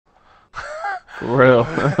For real.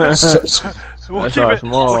 We'll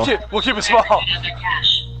keep it small.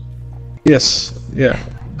 Yes, yeah.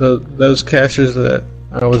 Those caches that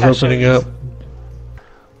I was opening up,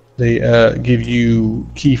 they give you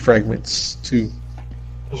key fragments too,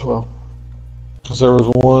 as well. Because there was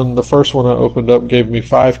one, the first one I opened up gave me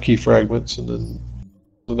 5 key fragments, and then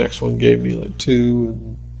the next one gave me like 2.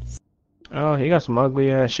 And... Oh, he got some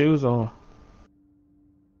ugly ass shoes on.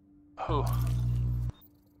 Who?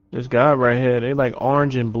 This guy right here, they like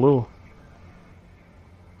orange and blue.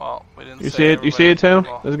 Well, we didn't. You see it? You see it, Tim?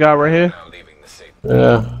 This guy right here.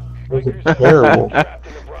 Yeah. Those are terrible.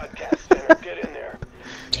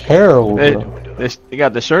 Terrible. They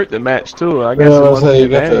got the shirt that matched too. I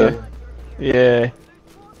guess. Yeah.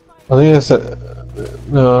 I think that's that.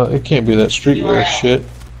 No, it can't be that streetwear shit.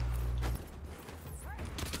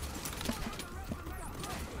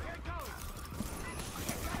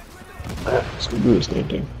 Let's go do this damn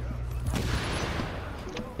thing.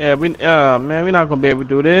 Yeah, man, we're not gonna be able to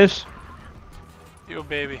do this. You a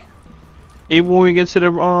baby. Even when we get to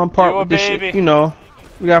the part with this shit, you know,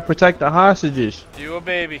 we gotta protect the hostages. You a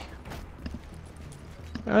baby.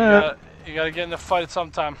 You gotta get in the fight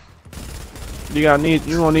sometime. You gonna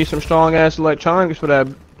need some strong ass electronics for that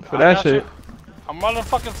shit. I'm running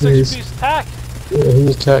fucking 6-piece tack. Yeah,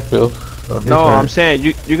 he's tack build. No, I'm saying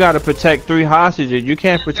you gotta protect 3 hostages. You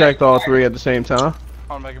can't protect all 3 at the same time.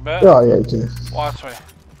 Wanna make a bet? Oh yeah, you can. Watch me.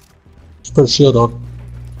 Just put a shield on.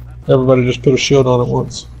 Everybody just put a shield on at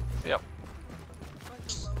once. Yep.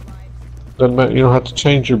 Doesn't matter, you don't have to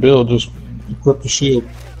change your build, just equip the shield.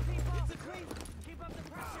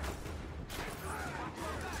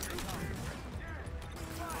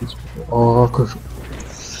 Oh, cause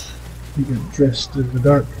you get dressed in the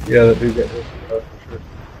dark. Yeah, that do get dressed in the dark for sure.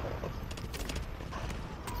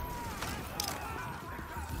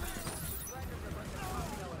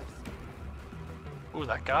 Ooh,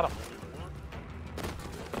 that got him.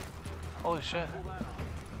 Holy shit.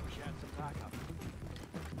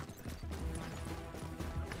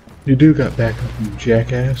 You do got backup, you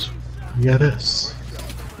jackass. You got us.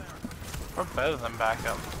 We're better than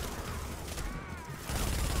backup.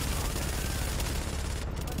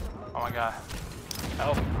 Oh my god.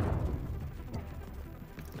 Help.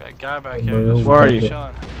 Got a guy back here. Where are you?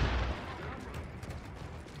 Chilling.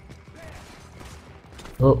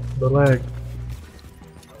 Oh, the lag.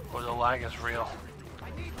 Oh, the lag is real.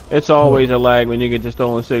 It's always a lag when you get the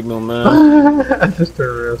stolen signal, man. I just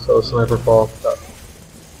turned around, saw a sniper fall.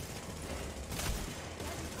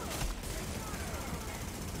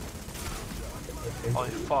 Holy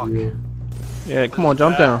fuck. Yeah, come on,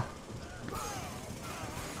 jump down.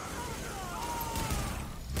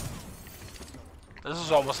 This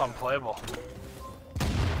is almost unplayable.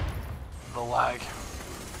 The lag.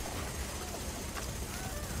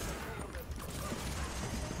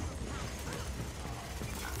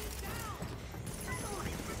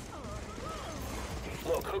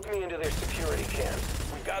 Look, hook me into their security cam.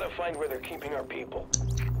 We've got to find where they're keeping our people.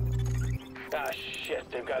 Ah, shit,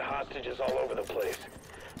 they've got hostages all over the place.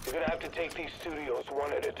 We're gonna have to take these studios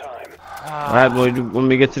one at a time. Right, when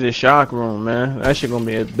we get to the shock room, man, that shit gonna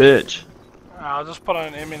be a bitch. I'll just put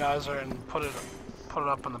on an immunizer and put it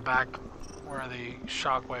up in the back where the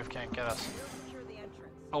shockwave can't get us.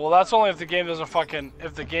 Oh, well, that's only if the game doesn't fucking,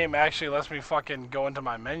 if the game actually lets me fucking go into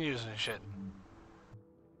my menus and shit.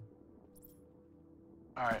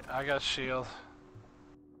 Alright, I got shield.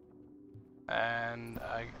 And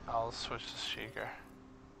I'll switch to Seeker.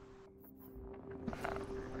 Right.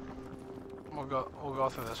 We'll go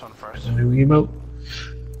through this one first. New emote.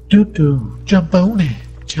 Jump on it.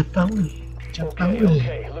 Jump on it. Jump on it.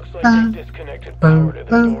 Okay, looks like they disconnected power to the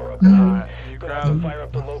door up there. You Gonna have to fire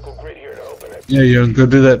up the local grid here to open it. Yeah, yeah, go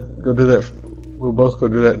do that. Go do that. We'll both go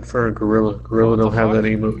do that in front of Gorilla. Gorilla don't have that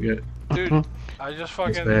emote yet. Dude, I just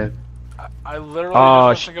fucking... I literally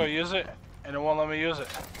just went to go use it, and it won't let me use it.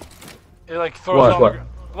 It like throws on the...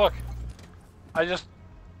 Look.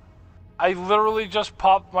 I literally just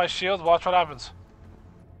popped my shield. Watch what happens.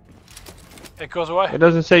 It goes away. It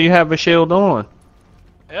doesn't say you have a shield on.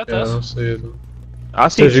 Yeah, it does. I don't see it. I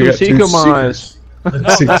see 2 Seeker mines. No,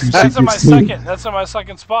 that's in my second. That's in my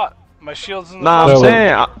second spot. My shield's in the Nah, I'm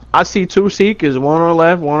saying I see 2 Seekers, one on the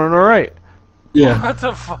left, one on the right. Yeah. What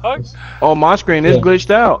the fuck? Oh, my screen is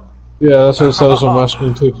glitched out. Yeah, that's what it says on my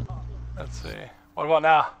screen too. Let's see. What about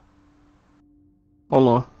now?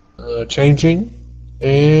 Hold on. Changing.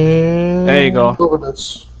 And there you go.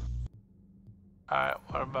 Alright,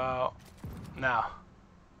 what about now?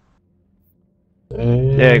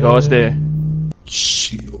 And there you go, it's there.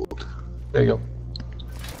 Shield. There you go.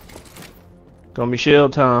 Gonna be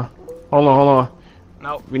shield time. Hold on.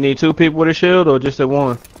 Nope. We need 2 people with a shield or just a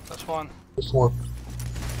 1? Just 1. Just 1.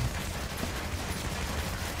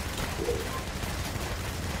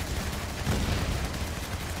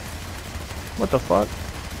 What the fuck?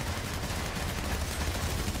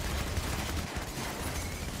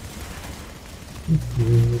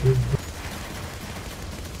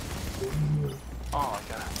 Oh my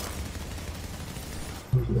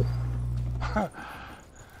god.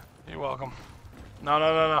 You're welcome. No,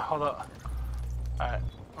 hold up. Alright,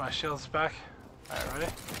 my shield's back. Alright, ready?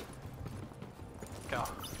 Go.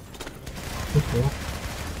 Okay.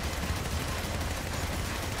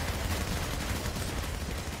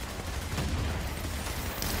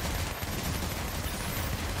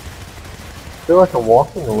 I feel like I'm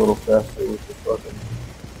walking a little faster with the fucking...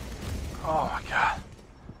 Oh my god.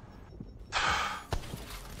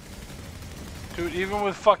 Dude, even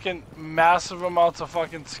with fucking massive amounts of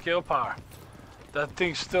fucking skill power, that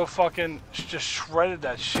thing still fucking just shredded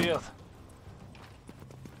that shield.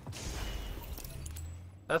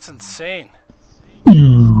 That's insane. Alright,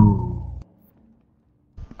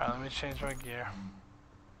 let me change my gear.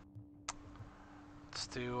 Let's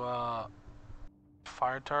do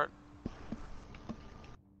fire tart.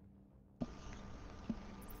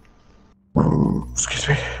 Excuse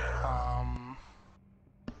me.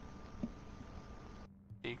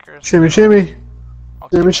 Beakers. Shimmy, shimmy.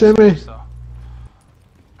 Shimmy, shimmy. Alright,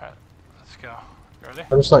 let's go. You ready?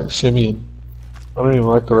 I just like shimmying. I don't even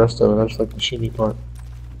like the rest of it. I just like the shimmy part.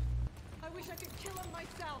 I wish I could kill him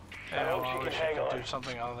myself. Yeah, well, I wish I could do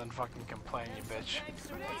something other than fucking complain, you bitch.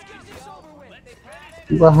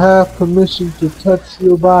 Do I have permission to touch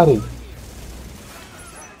your body?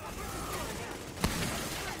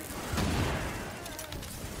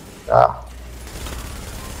 Ah.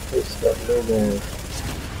 It's got no man.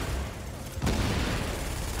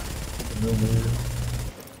 No man.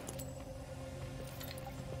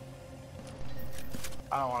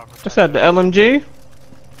 I don't want to protect. What's that, the LMG?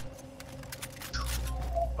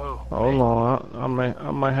 Oh, Hold on,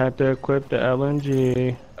 I might have to equip the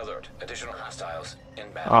LMG. Alert. Additional hostiles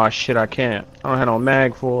inbound. Oh shit, I can't. I don't have no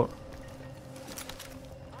mag for it.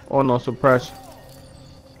 Or no suppress.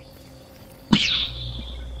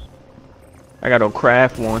 I gotta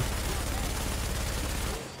craft one.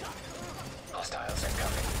 Hostiles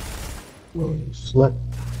incoming. Whoa, slut.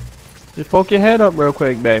 Just poke your head up real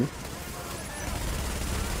quick, babe.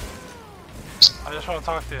 I just want to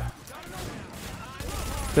talk to you.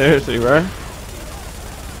 Seriously, right?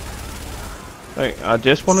 Like, I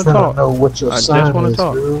just want to Trying talk. to know what your I sign just want is, to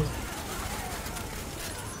talk. girl.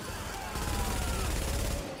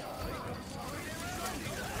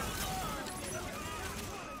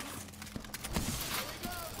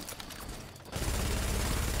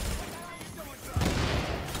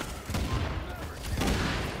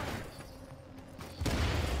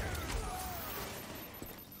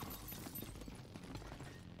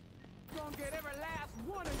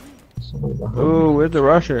 Ooh, where's the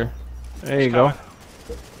rusher? There you go.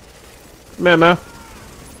 Come here, man.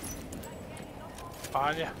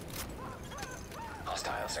 Behind you.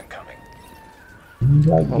 Hostiles incoming.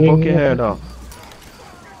 I'll poke your head up.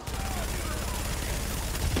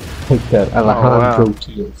 Take that Alejandro wow.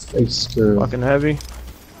 to your face, girl. Fucking heavy.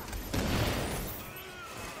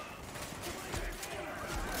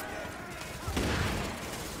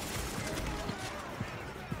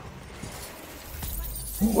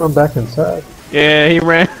 Run back inside. Yeah, he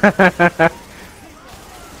ran.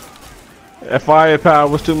 That firepower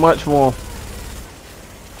was too much for him.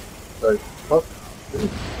 Like, fuck.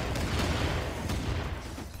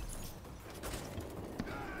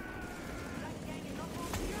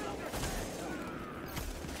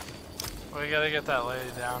 We gotta get that lady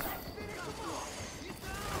down.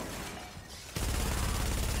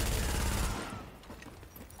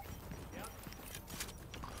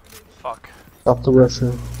 Fuck. Stop the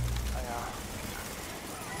rusher.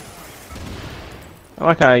 I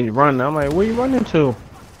like how he's running. I'm like, where you running to?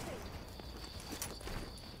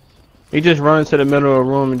 He just runs to the middle of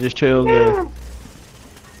the room and just chills there.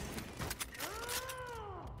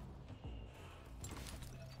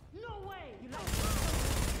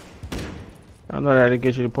 I know that to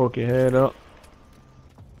get you to poke your head up.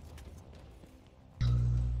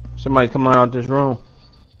 Somebody coming out this room.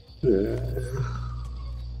 Yeah.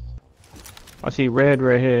 I see red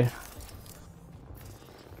right here.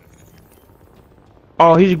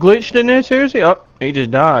 Oh, he's glitched in there? Seriously? Oh, he just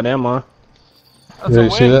died, am I? Yeah, you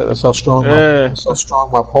see that? That's how strong that's how strong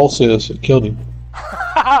my pulse is. It killed him.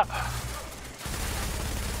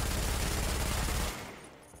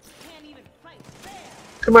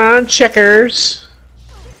 Come on, checkers.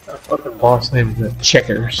 Our fucking boss name is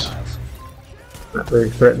Checkers. Not very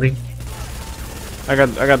threatening. I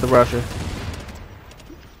got the Russia.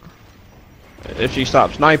 If she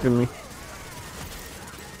stops sniping me.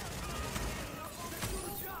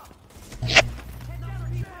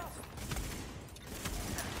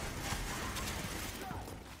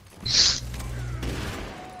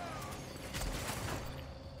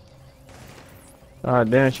 Ah,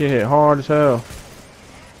 damn, she hit hard as hell.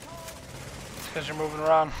 It's because you're moving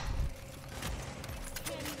around.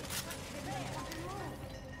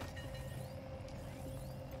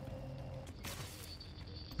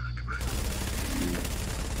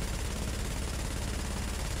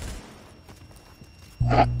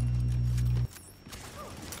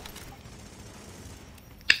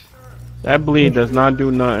 That bleed does not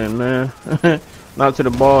do nothing, man. Not to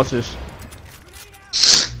the bosses.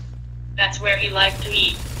 That's where he liked to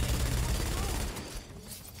eat.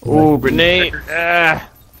 Ooh, grenade! Ah.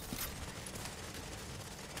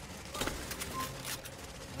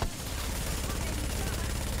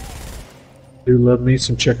 Do love me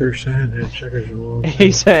some checkers, and checkers are long.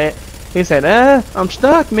 He said, I'm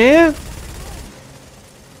stuck, man.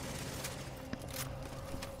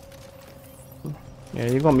 Yeah,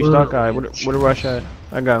 you're gonna be stuck, alright. Where the rush at?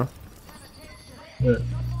 I got him. Yeah.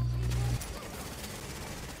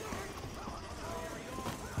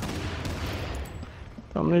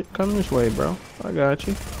 Come this way, bro. I got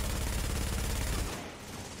you.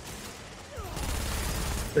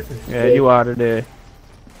 Yeah, you out of there.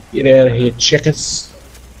 Get out of here, checkers.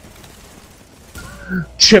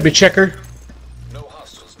 Chubby checker. No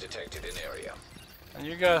hostiles detected in area. And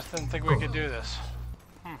you guys didn't think we could do this.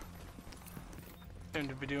 Seem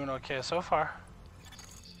to be doing okay so far.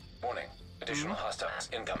 Warning. Additional hostiles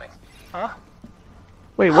incoming. Huh?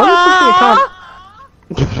 Wait, what is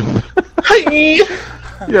supposed to be a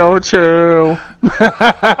Yo, chill.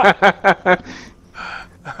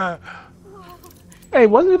 Hey,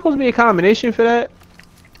 wasn't it supposed to be a combination for that?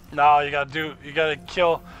 No, you gotta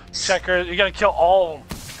kill checkers, you gotta kill all of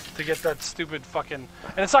them to get that stupid fucking,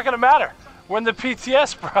 and it's not gonna matter. We're in the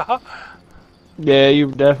PTS, bro. Yeah,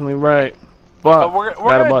 you're definitely right. But we're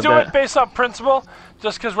gonna do it based on principle,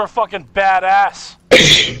 just because we're fucking badass.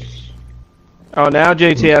 Oh, now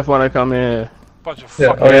JTF wanna come in. Bunch of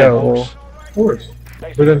fucking well, of course.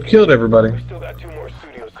 We done killed everybody. We still got 2 more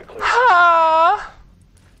studios to clear.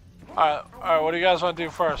 Alright, what do you guys want to do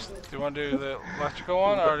first? Do you want to do the electrical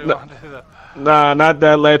one, or do you want to do the... Nah, not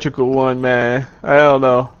that electrical one, man. Hell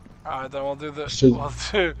no. Alright, then we'll do this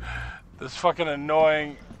fucking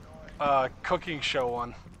annoying cooking show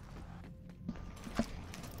one.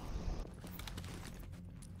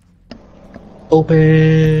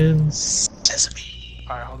 Open sesame.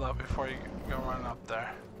 Alright, hold up before you go running up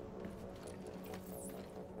there.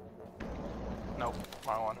 Nope,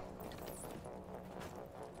 wrong one.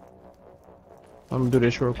 I'm gonna do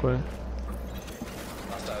this real quick.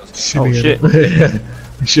 Oh shit.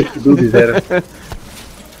 Shit the boobies at him.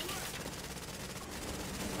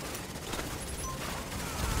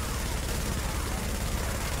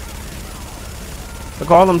 Look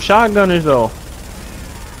at all them shotgunners though.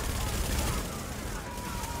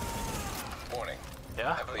 Warning.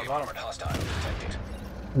 Yeah? Heavily armored hostile detected.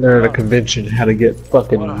 They're at a convention, how to get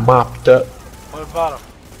fucking mopped up. What about him?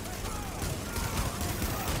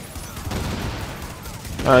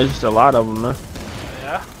 There's just a lot of them, man.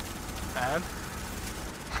 Yeah? And?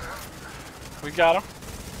 We got him.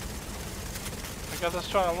 We got this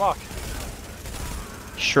trying to unlock.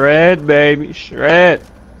 Shred, baby, shred.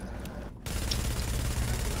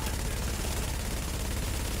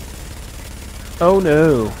 Oh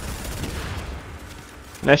no.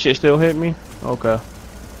 That shit still hit me? Okay.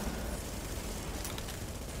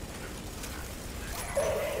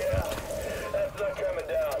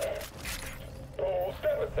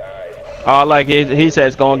 Oh, like he said,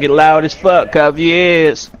 it's gonna get loud as fuck. Cover your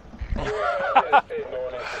ears.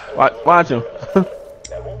 Watch him.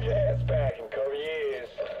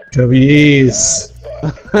 Cover your ears.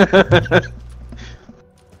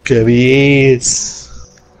 Cover your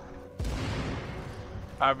ears.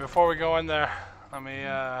 Alright, before we go in there, let me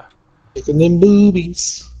Kicking them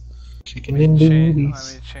boobies. Kicking them let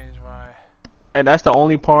boobies. me change my... And that's the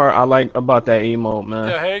only part I like about that emote, man.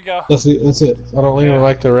 Yeah, here you go. That's it. That's it. I don't even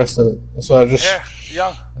like the rest of it. That's why I just, Here,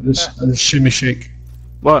 young. I just shimmy shake.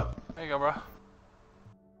 What? There you go, bro.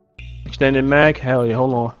 Extended mag? Hell yeah,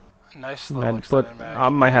 hold on. Nice I little had to put, extended mag. I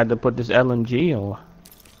might have to put this LMG on.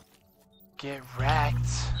 Get wrecked.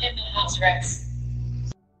 In the house, Rex.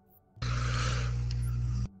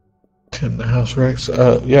 Can the house wrecks?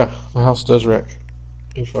 Yeah, the house does wreck.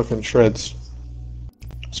 It fucking shreds.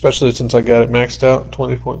 especially since I got it maxed out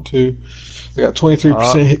 20.2. I got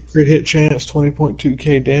 23% crit hit chance,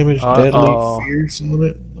 20.2k damage, deadly, fierce on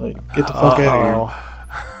it. Like, get the fuck out of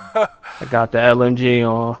here. I got the LMG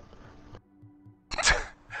on.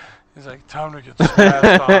 He's like, time to get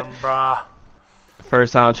smashed on, brah.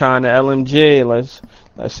 First time trying the LMG.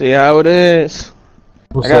 Let's see how it is.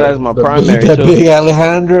 What's I got that as my primary too. That big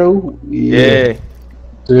Alejandro? Yeah.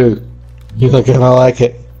 Dude, you're gonna like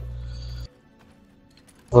it.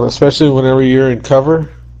 Well, especially whenever you're in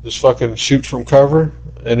cover, just fucking shoot from cover,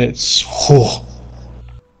 and it's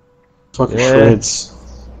fucking shreds.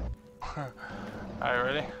 Alright,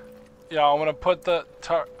 ready? Yeah, I'm gonna put the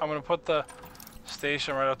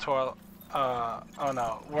station right up to our. Oh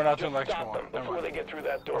no, we're not doing electrical one. Before they get through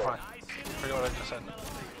that door. We're fine. Forget what I just said.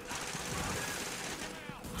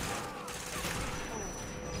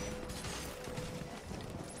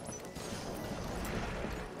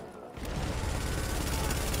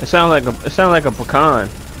 It sounds like a pecan.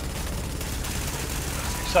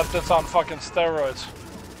 Except it's on fucking steroids.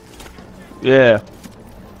 Yeah.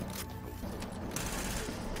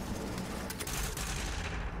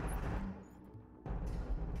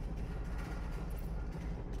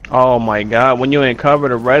 Oh my god, when you ain't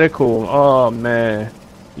covered a reticle, oh man.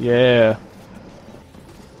 Yeah.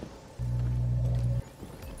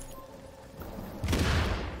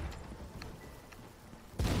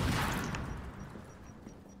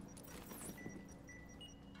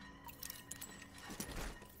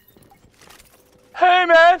 Hey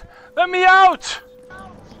man, let me out!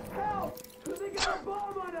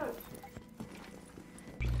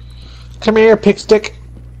 Come here, Pickstick.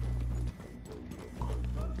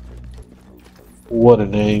 What a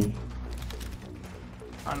name.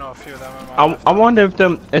 I know a few of them in my I wonder if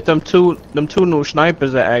them two new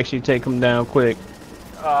snipers that actually take them down quick.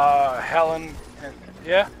 Helen, and,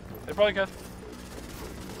 yeah, they probably could.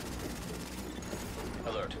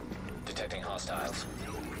 Alert. Detecting hostiles.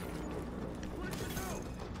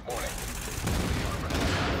 Warning.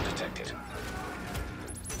 Detected.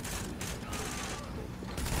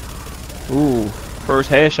 Ooh, first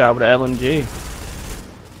headshot with the LMG.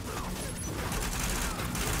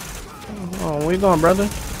 Oh, where you going, brother?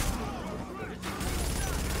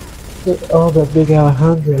 Oh, that big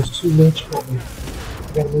Alejandro is too much for me.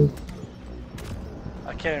 I gotta move.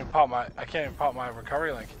 I can't even pop my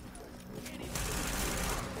recovery link.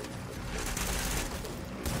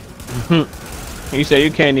 You say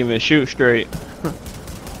you can't even shoot straight.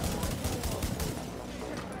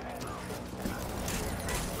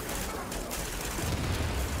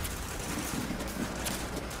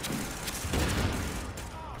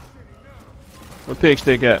 Where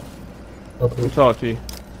Pigstick at? Let me talk to you.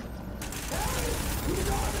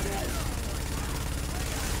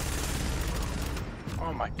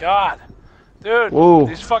 Oh my god. Dude, whoa.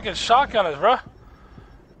 These fucking shotgunners, bro.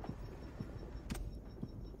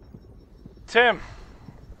 Tim,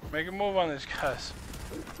 make a move on these guys.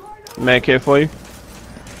 Med kit for you.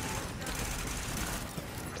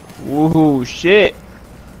 Woohoo, shit.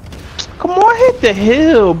 Come on, hit the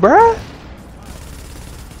hill, bruh.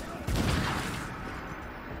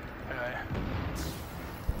 Okay.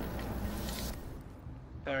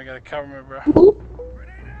 Then we gotta cover me, bro.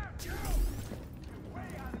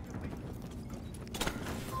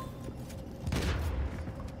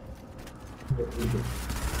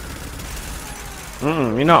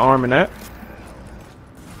 You're not arming that.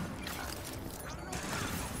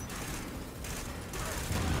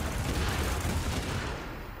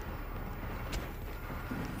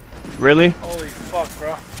 Really? Holy fuck,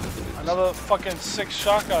 bro. Another fucking 6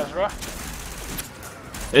 shotguns, bro.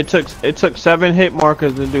 It took 7 hit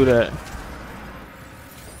markers to do that.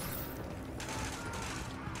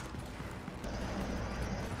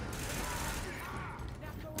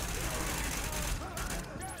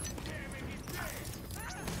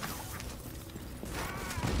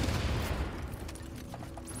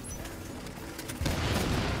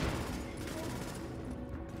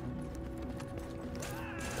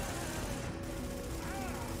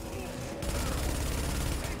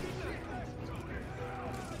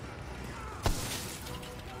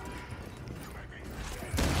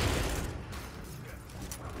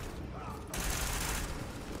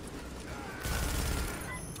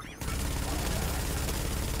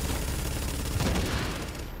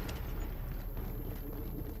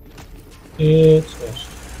 It's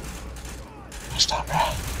stop, bro.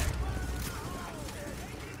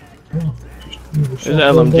 This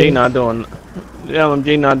LMG not doing. The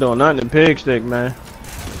LMG not doing nothing to Pigstick, man.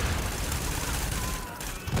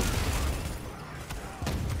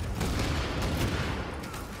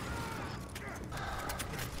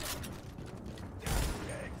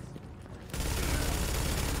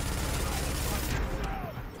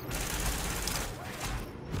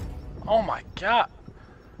 Oh my god.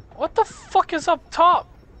 What the fuck is up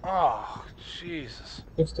top? Oh, Jesus.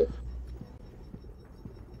 Fixed it.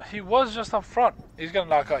 He was just up front. He's gonna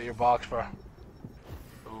knock out your box, bro.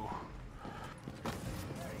 Ooh.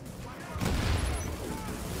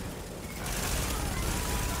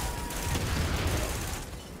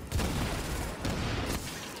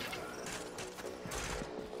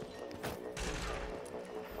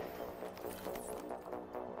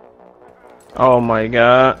 Oh my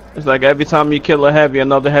god. It's like every time you kill a heavy,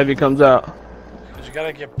 another heavy comes out. Cause you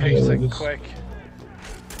gotta get pigs like quick.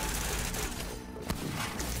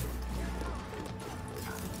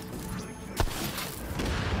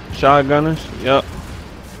 Shotgunners? Yep.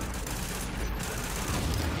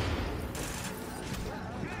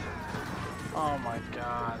 Oh my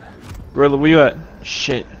god. Gorilla, where you at?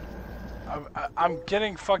 Shit. I'm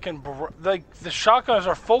getting fucking like the shotgunners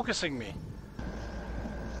are focusing me.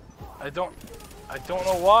 I don't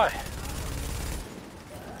know why.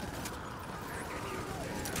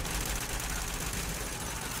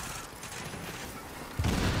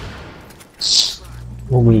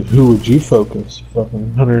 Well, I mean, who would you focus?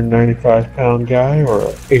 Fucking 195-pound guy or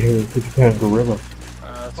a 850-pound gorilla?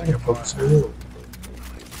 That's a good point.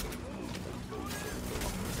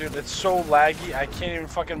 Dude, it's so laggy. I can't even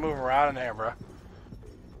fucking move around in here, bro.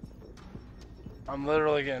 I'm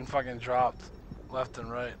literally getting fucking dropped left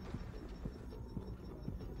and right.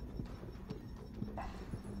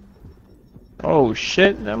 Oh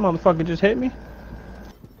shit, that motherfucker just hit me?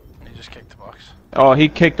 He just kicked the box. Oh, he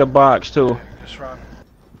kicked the box too. Okay, just run.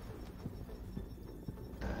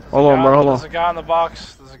 Hold on, bro, hold on. There's a guy in the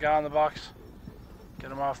box. There's a guy in the box.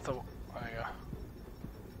 Get him off the... There you go.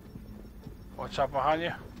 Watch out behind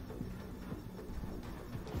you.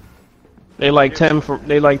 They like 10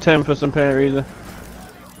 for some parries.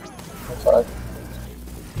 That's alright.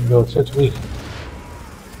 You go touch me.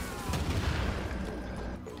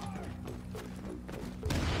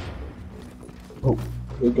 Oh,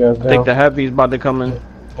 good guys down. I think the heavy's about to come in.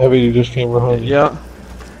 Heavy just came behind you. Yeah.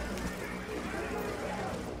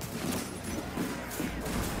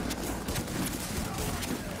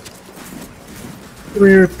 Come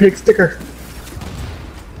here, pig sticker.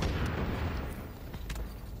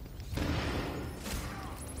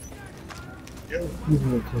 Yo, move a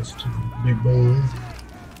little closer to me, big boy.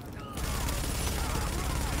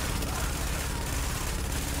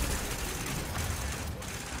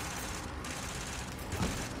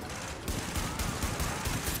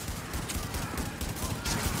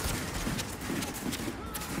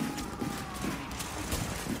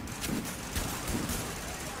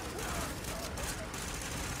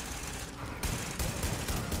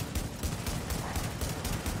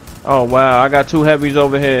 Oh wow, I got two heavies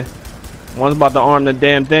over here. One's about to arm the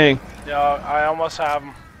damn thing. Yeah, I almost have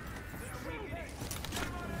him.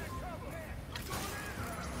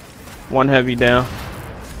 One heavy down.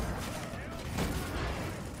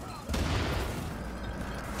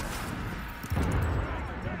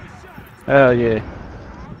 Hell yeah.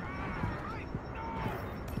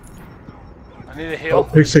 I need a heal. Oh,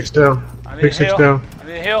 pig six down. I need Pig a six heal. down. I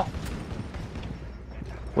need a heal.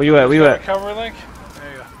 Where you at? Where you at? Recovery link?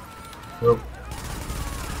 There you go. Nope.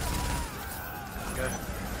 Good.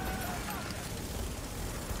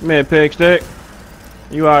 Come here, pig stick.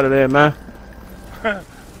 You out of there, man.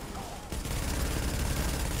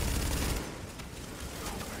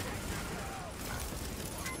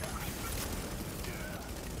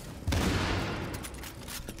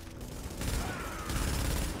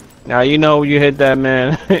 Now you know you hit that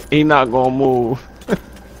man, he not gonna move.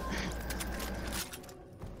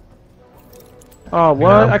 Oh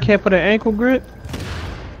what? Yeah. I can't put an ankle grip?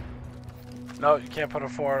 No, you can't put a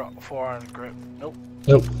forearm grip. Nope.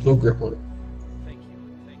 Nope, no grip on it.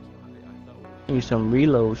 Need some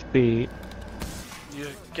reload speed. You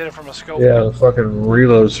get it from a scope. Yeah, the fucking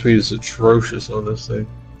reload speed is atrocious on this thing.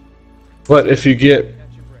 But if you get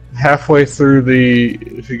halfway through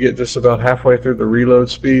if you get just about halfway through the reload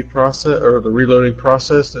speed process, or the reloading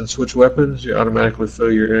process, then switch weapons, you automatically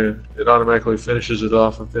fill your in. It automatically finishes it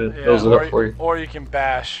off and fills it up for you. Or you can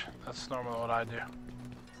bash. That's normally what I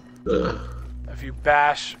do. If you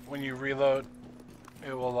bash when you reload,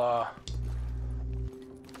 it will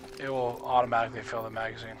automatically fill the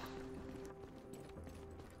magazine.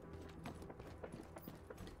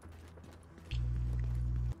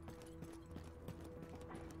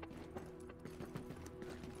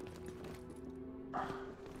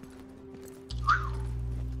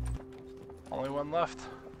 Only one left.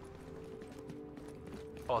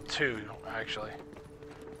 Well, two, actually.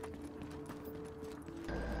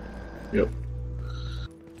 Yep.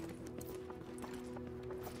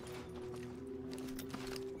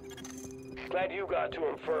 Glad you got to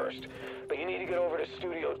him first. But you need to get over to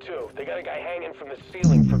Studio 2. They got a guy hanging from the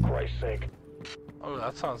ceiling, for Christ's sake. Oh,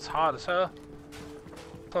 that sounds hot as hell.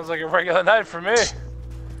 Sounds like a regular night for me.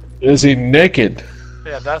 Is he naked?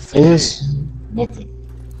 Yeah, that's the Is naked.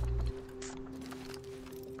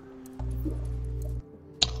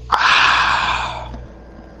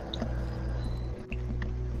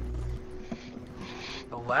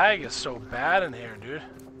 The lag is so bad in here, dude.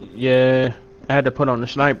 Yeah, I had to put on the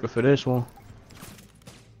sniper for this one.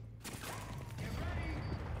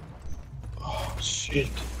 Oh shit.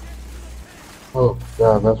 Oh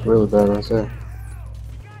god, that's really bad right there.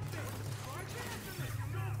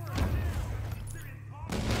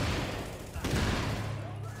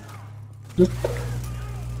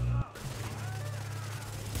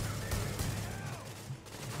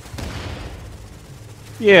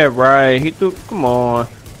 Yeah, right. He threw. Come on.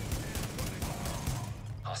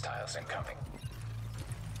 Hostiles incoming.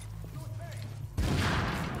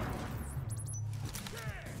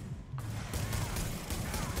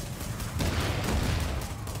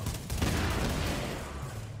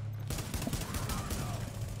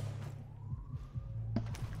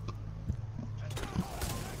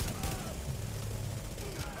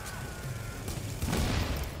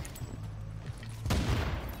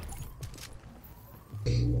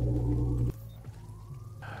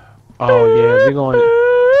 Oh yeah, we're going.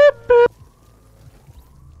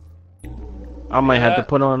 I might have to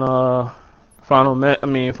put on final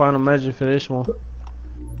measure for this one.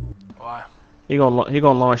 Why? He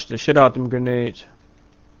gonna launch the shit out them grenades.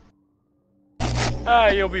 Ah,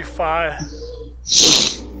 you'll be fine. Let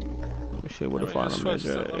me see what the final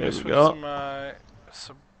measure. Let me There we switch go. to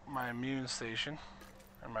my immune station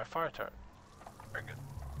and my fire turret. Very good.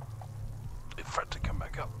 Wait for it to come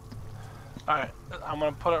back up. Alright, I'm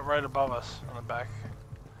gonna put it right above us on the back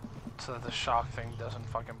so that the shock thing doesn't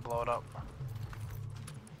fucking blow it up.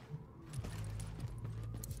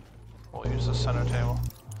 We'll use the center table.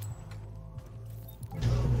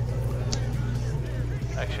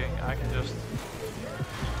 Actually, I can just...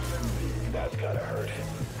 That's gotta hurt.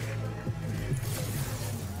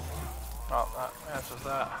 Oh, that answers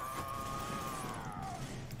that.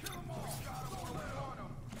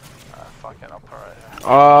 Fucking, I'll put it right here.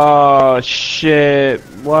 Oh shit!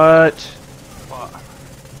 What? What?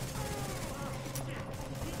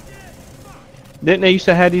 Didn't they used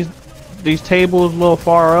to have these tables a little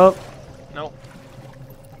far up? Nope.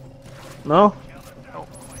 No? Nope.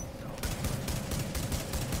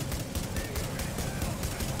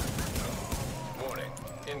 Warning.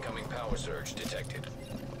 Incoming power surge detected.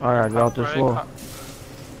 Alright, get off this floor.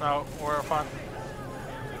 No, we're fine.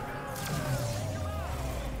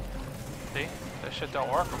 See? This shit don't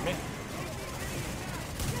work with me.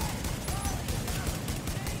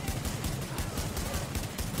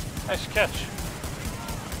 Nice catch.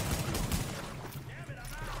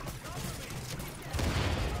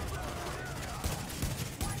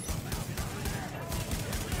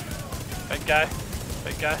 Big guy.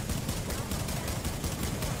 Big guy.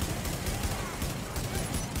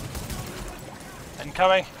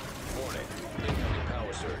 Incoming. Warning. Incoming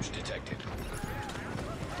power surge detected.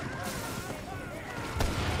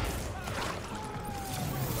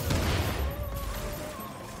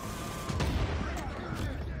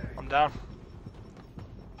 I'm down.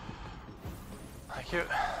 Thank you.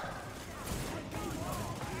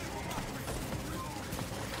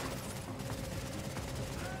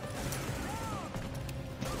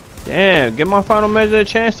 Damn, give my final measure a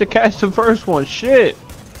chance to catch the first one. Shit.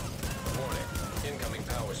 Warning. Incoming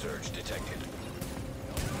power surge detected.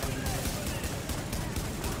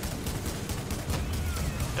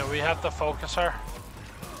 Do we have to focus her?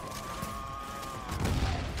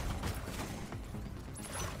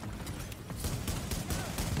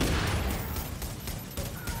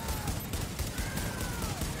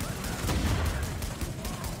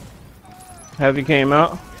 Heavy came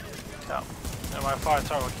out. No. And my fire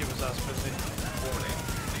turret will keep his ass busy.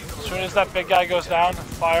 As soon as that big guy goes down,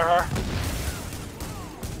 fire her.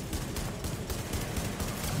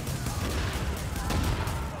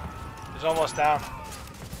 He's almost down.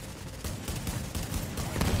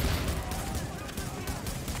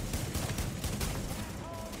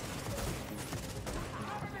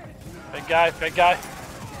 Big guy, big guy.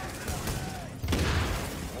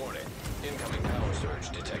 Warning. Incoming power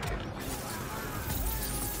surge detected.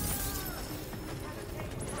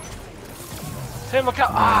 Tim, look out!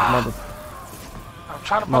 Ah! I'm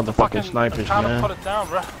trying to put the fucking snipers, I'm trying man. to put it down,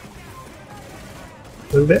 bro.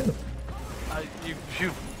 Put it down.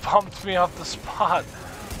 You bumped me off the spot.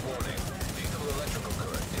 Warning. Lethal electrical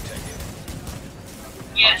current detected.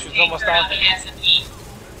 Yes, She's almost down. the SMP.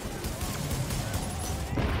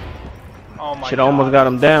 Oh my Shit god. almost got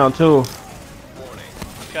him down too.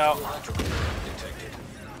 Look out.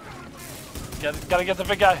 Gotta get the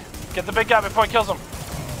big guy. Get the big guy before he kills him.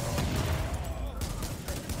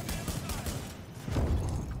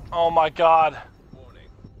 Oh my god.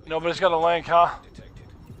 Nobody's got a link, huh?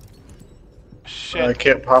 Shit. I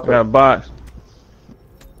can't pop Got a it. box.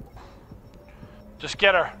 Just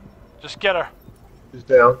get her. Just get her. He's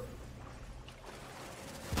down.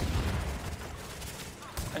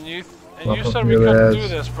 And you Pop up said we your couldn't do ass.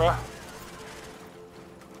 this, bro.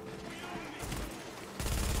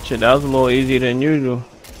 Shit, that was a little easier than usual.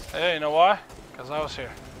 Hey, you know why? Because I was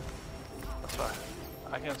here. That's why.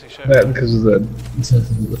 I can't see shit. That because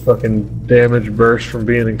of the fucking damage burst from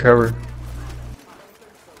being in cover.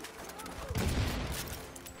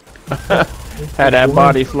 Had that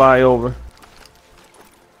body fly over.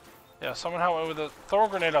 Yeah, someone help me with a throw a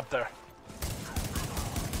grenade up there.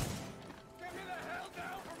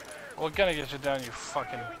 We're gonna get you down, you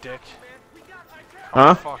fucking dick.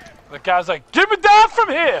 Huh? Fuck. The guy's like, get me down from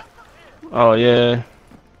here! Oh yeah.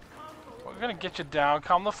 We're gonna get you down.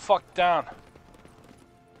 Calm the fuck down.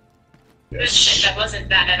 Good shit, that wasn't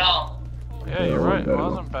bad at all. Yeah, you're right. It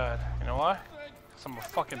wasn't bad. You know why? Because I'm a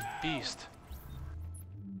fucking beast.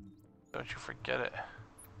 Don't you forget it.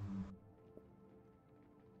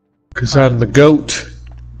 Because I'm the goat.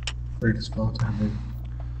 Ready to spell time.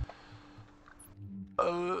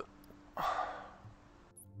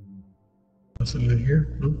 Nothing in here?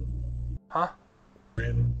 No? Huh?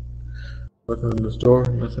 Random. Nothing in the store?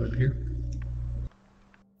 Nothing in here?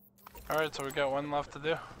 Alright, so we got one left to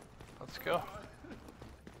do. Let's go.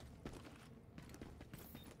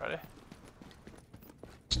 Ready?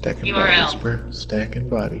 Stacking URL. bodies, bro. Stacking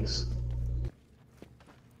bodies.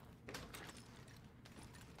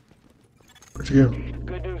 Where'd you go?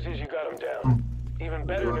 Good news is you got them down. Even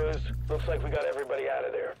better news, looks like we got everybody out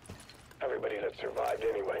of there. Everybody that survived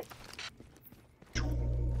anyway.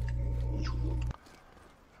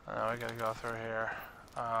 Now we gotta go through here.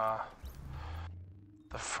 I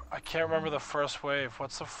can't remember the first wave.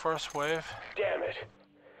 What's the first wave? Damn it.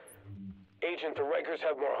 Agent, the Rikers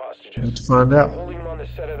have more hostages. Let's find out. Holding them on the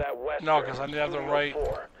set of that western. No, because I need to have the right.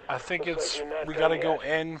 I think it's we gotta go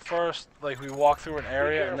in first. Like we walk through an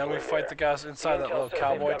area and then we fight the guys inside that little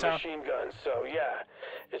cowboy town. Machine guns, so yeah,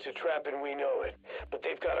 it's a trap and we know it. But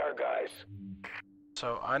they've got our guys.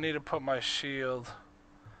 So I need to put my shield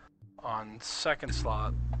on second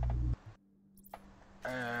slot,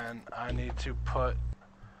 and I need to put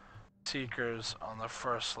seekers on the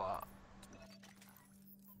first slot.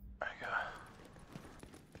 There you go.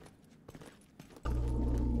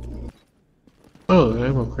 Oh, the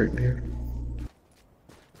ammo crate here.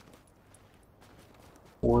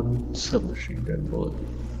 One submachine gun bullet.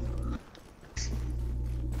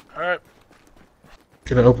 Alright.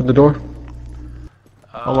 Can I open the door?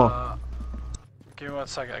 Hold on. Give me 1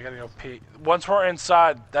 second, I gotta go pee. Once we're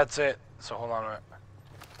inside, that's it. So hold on a minute.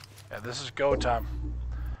 Yeah, this is go time.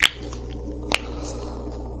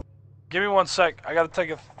 Give me 1 sec, I gotta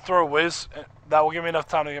take a throw whiz. That will give me enough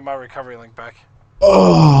time to get my recovery link back.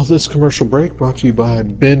 Oh, this commercial break brought to you by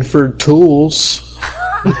Benford Tools.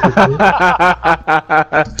 We're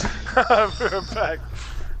back.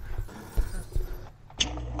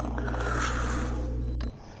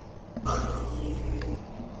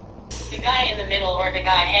 The guy in the middle or the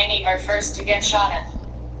guy hanging are first to get shot at.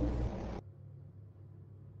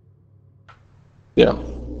 Yeah.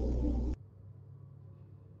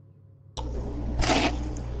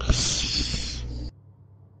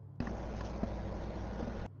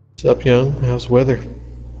 What's up, young? How's the weather?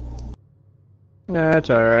 Nah,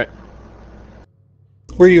 it's alright.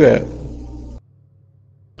 Where you at?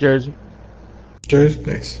 Jersey. Jersey?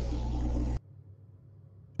 Nice.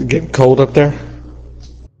 Getting cold up there?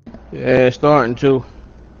 Yeah, it's starting to.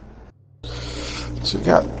 So we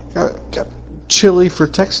got chilly for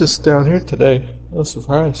Texas down here today. No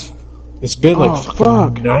surprise. It's been like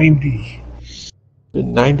fucking 90.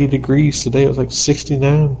 Been 90 degrees today. It was like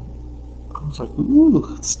 69. I was like,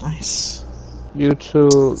 ooh, that's nice.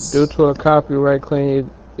 YouTube, due to a copyright claim,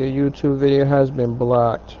 your YouTube video has been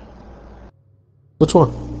blocked. Which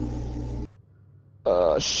one?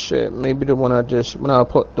 Shit, maybe the one I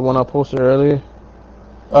posted earlier.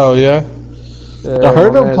 Oh yeah. Yeah, I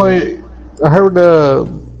heard them play. I heard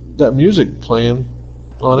that music playing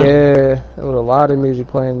on it. Yeah, there was a lot of music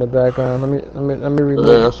playing in the background. Let me remove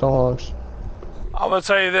the songs. I'm gonna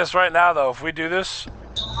tell you this right now, though. If we do this,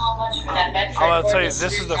 I'm gonna tell you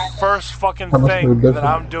this is the first fucking thing that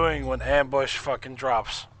I'm doing when ambush fucking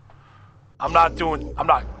drops. I'm not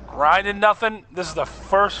grinding nothing. This is the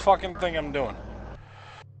first fucking thing I'm doing.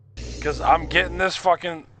 Because I'm getting this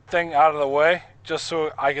fucking thing out of the way, just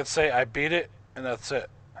so I could say I beat it, and that's it.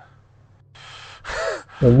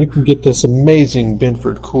 And you can get this amazing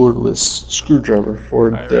Benford cordless screwdriver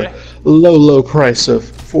for the ready? low price of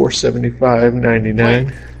 $475.99.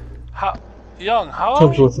 Wait, how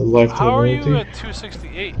Comes with a lifetime how are you warranty. at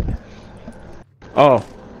 268? Oh,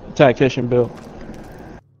 tactician build.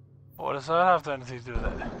 What does that have to anything to do with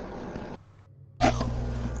it?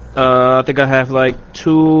 I think I have like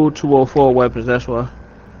 204 weapons. That's why.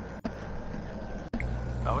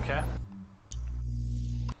 Okay.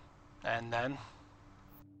 And then?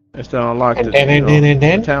 It's to unlock the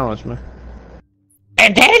talents, man.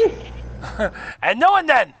 And then? And no, and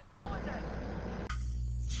then!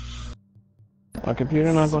 My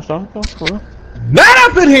computer not gonna start though? For real? Not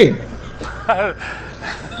up in here!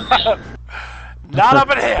 Not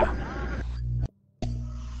up in here!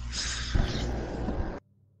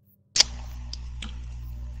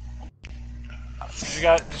 You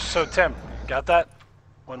got, so Tim, got that?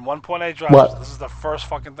 When 1.8 drops, what? This is the first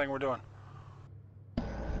fucking thing we're doing.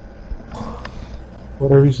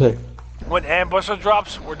 Whatever you say. When Ambusher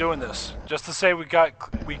drops, we're doing this. Just to say we got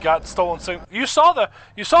stolen signal. You saw the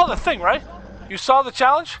thing, right? You saw the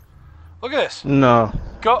challenge? Look at this. No.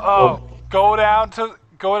 Go down to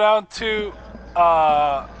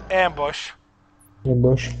ambush.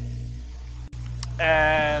 Ambush.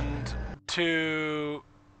 And to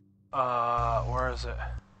where is it?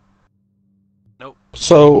 Nope.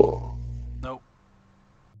 So Nope.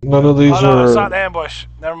 none of these oh, no, are. it's not ambush.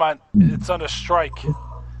 Never mind. It's under strike.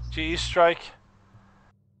 GE strike.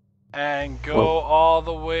 And go all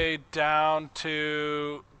the way down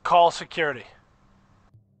to call security.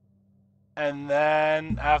 And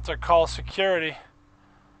then after call security,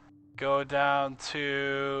 go down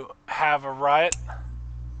to have a riot.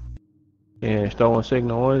 Yeah, stolen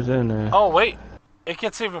signal is in there. Oh wait, it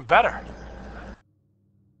gets even better.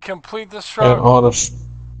 Complete the And strike. on a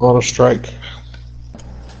strike.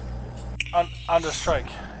 Under strike.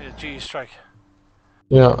 Yeah, GE strike.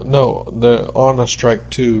 Yeah, no, the on a strike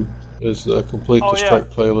 2 is the complete the strike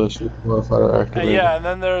playlist with modifier activated. Yeah, and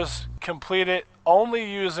then there's complete it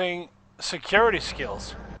only using security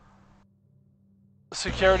skills.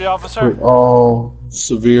 Security officer. For all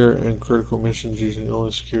severe and critical missions using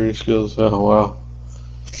only security skills. Oh wow.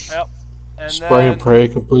 Yep. And Spray and pray.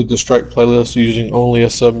 Complete the strike playlist using only a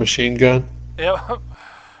submachine gun. Yep.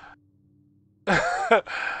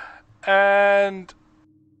 And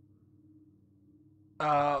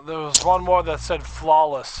there was one more that said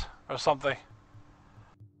flawless or something.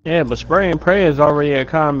 Yeah, but spray and pray is already a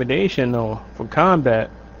combination though for combat.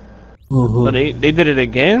 Mm-hmm. So they did it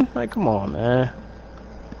again? Like, come on, man.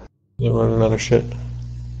 They're running out of shit.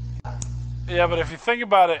 Yeah, but if you think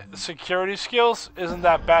about it, security skills isn't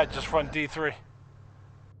that bad. Just run D3.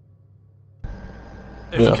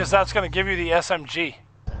 Because that's going to give you the SMG.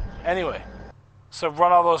 Anyway. So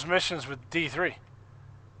run all those missions with D3.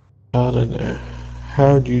 How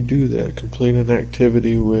do you do that? Complete an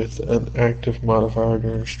activity with an active modifier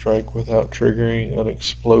during strike without triggering an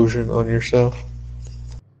explosion on yourself?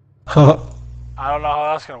 I don't know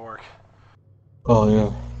how that's going to work. Oh,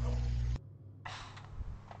 yeah.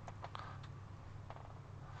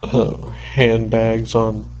 Handbags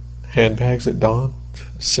at dawn.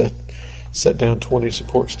 Set down 20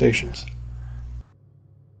 support stations.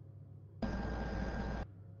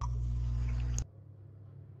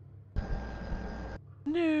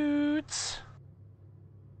 Newts.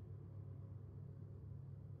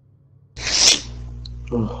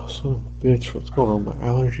 Oh, son of a bitch, what's going on with my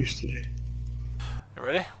allergies today? You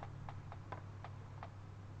ready?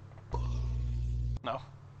 No.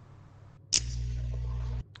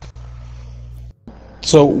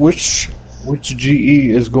 So which GE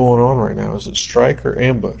is going on right now? Is it strike or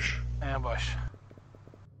ambush? Ambush.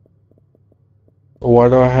 Why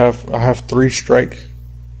do I have 3 strike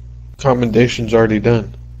commendations already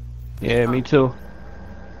done? Yeah, me too.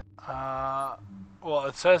 Well,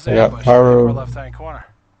 it says I got ambush in the pyro. upper left-hand corner.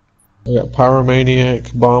 I got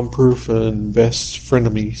Pyromaniac, Bomb-Proof, and Best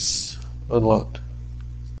Frenemies unlocked.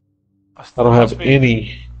 I don't have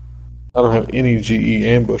any GE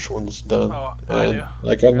ambush ones done. Oh, and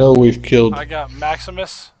I know we've killed. I got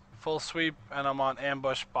Maximus, full sweep, and I'm on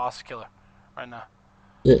ambush boss killer right now.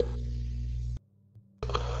 Yeah.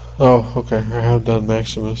 Oh, okay. I have done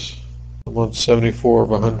Maximus. I'm on 74 of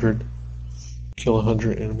 100. Kill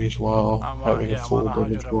 100 enemies while having a full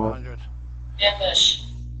damage bar. Ambush.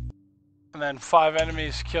 And then 5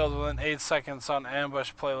 enemies killed within 8 seconds on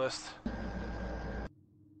ambush playlist.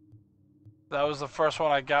 That was the first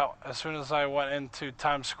one I got as soon as I went into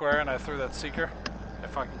Times Square and I threw that seeker. I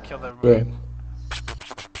fucking killed everybody.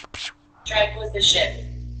 Strike with the ship.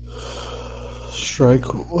 Strike.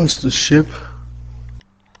 What's the ship?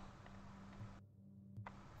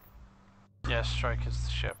 Yeah, Strike is the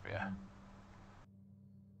ship, yeah.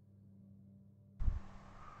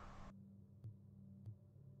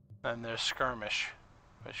 Then there's Skirmish,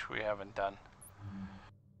 which we haven't done.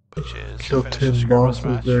 Which is Kill 10 bosses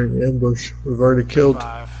match. during ambush. We've already killed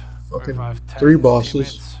fucking 10 3 bosses.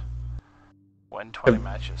 teammates, win 20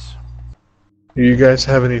 matches. Do you guys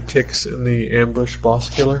have any ticks in the ambush boss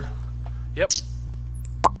killer? Yep.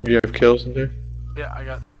 You have kills in there? Yeah, I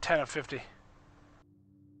got 10 of 50.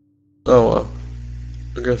 Oh well.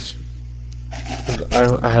 I guess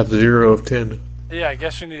I have 0 of 10. Yeah, I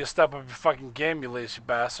guess you need to step up your fucking game, you lazy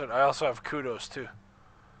bastard. I also have kudos too.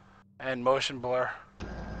 And motion blur.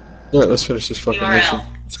 Alright, let's finish this fucking URL. mission.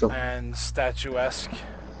 Let's go. And statuesque.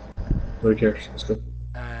 Nobody cares. Let's go.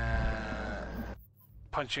 And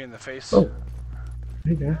punch you in the face. Oh.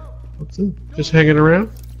 Hey guy. What's up? Just hanging around?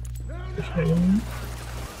 Just hanging around?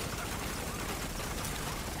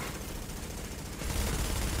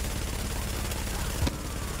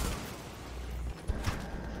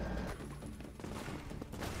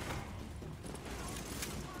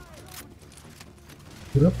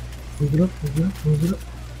 Move it up, move it up, move it up, move it up.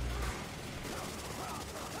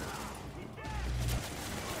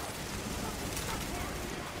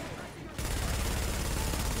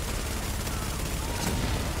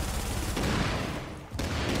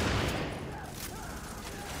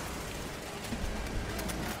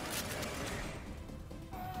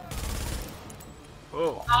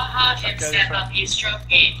 Oh. I'll have him step up his stroke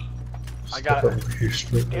game. I got it.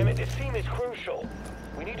 Damn it, this team is crucial.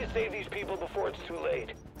 We need to save these people before it's too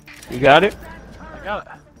late. You got it? I got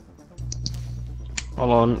it.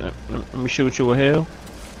 Hold on, let me shoot you a hell.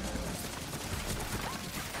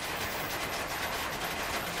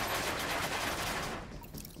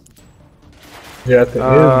 Yeah, at the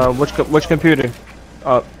end. Which computer?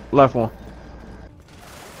 Left one.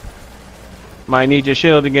 Might need your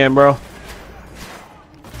shield again, bro.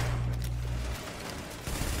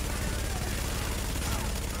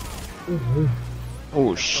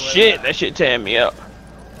 Oh shit, that shit tearing me up.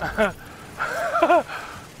 Get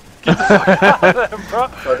the fuck out of there, bro. I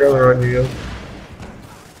got it on you.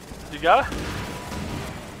 You got it?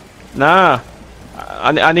 Nah.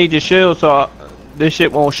 I need your shield so this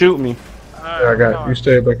shit won't shoot me. Alright, Yeah, I got it. You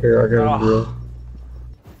stay back here. I got him, bro.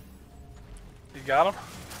 You got him?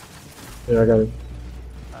 Yeah, I got him.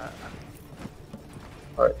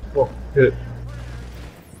 Alright, well, hit it.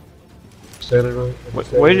 Standing on it.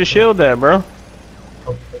 Where's your shield at, bro?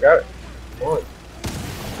 Oh, I got it. Come on.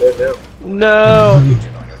 Dead now. No.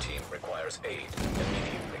 Agent on your team requires aid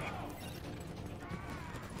immediately.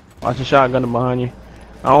 Watch the shotgun behind you.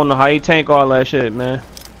 I don't know how you tank all that shit, man.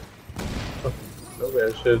 No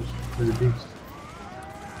man, shit's pretty beast.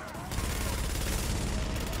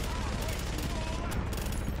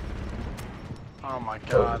 Oh my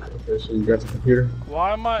god. Okay, so you got the computer?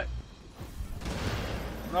 Why am I...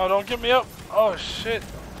 No, don't get me up. Oh shit.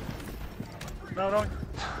 No, don't...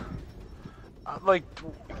 Like,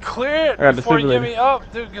 clear it before you get me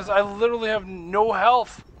up, dude, because I literally have no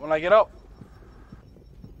health when I get up.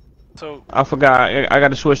 So... I forgot. I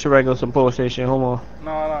gotta switch to regular support station. Hold on.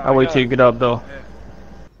 No, I'll wait till you get up, though. Yeah.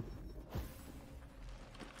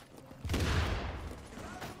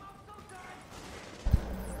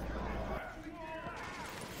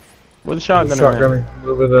 Where's the shotgun? Shotgun.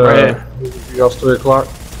 Move it, right here. move y'all's 3 o'clock.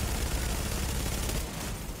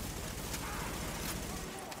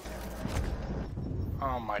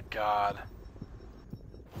 Oh my god.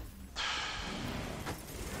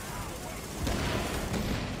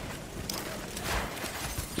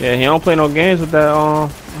 Yeah, he don't play no games with that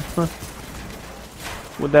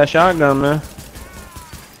with that shotgun, man.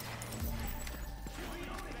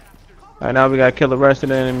 Alright, now we gotta kill the rest of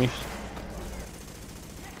the enemies.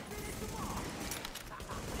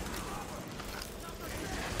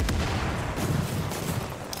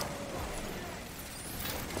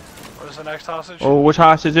 Where's the next hostage? Oh, which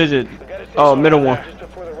hostage is it? Oh, middle one. Just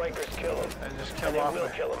before the Rikers kill him. And just kill him off me.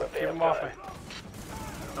 Keep him off me.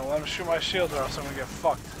 Don't let him shoot my shield or else I'm gonna get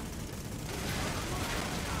fucked.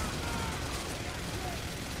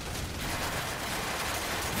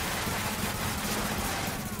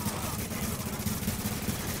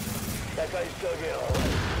 That guy's dug in all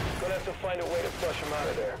right. Gonna have to find a way to flush him out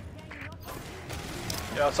of there.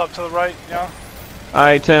 Yeah, it's up to the right, yeah?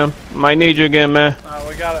 Alright, Tim. Might need you again, man.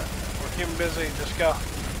 We got it. We're keeping busy. Just go.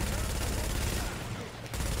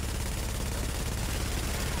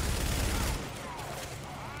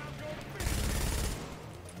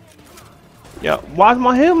 Yeah, why's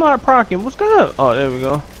my head not proccing? What's good? Oh, there we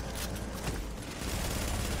go.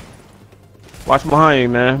 Watch behind you,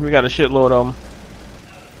 man. We got a shitload of them.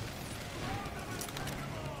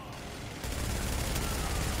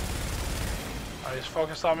 Are you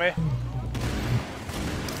focused on me?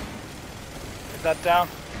 Get that down.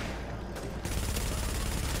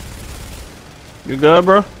 You good,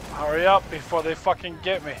 bro? Hurry up before they fucking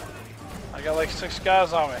get me. I got like 6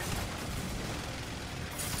 guys on me.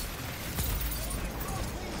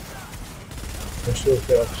 Shouldn't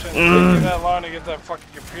take you that long to get that fucking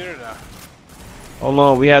computer down. Hold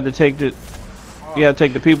on, we had to take the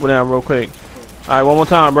people down real quick. Alright, one more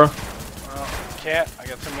time, bro. Well, can't. I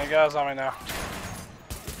got too many guys on me now.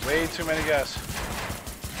 Way too many guys.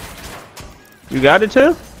 You got it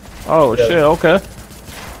too? Oh shit, okay.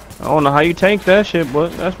 I don't know how you tank that shit, but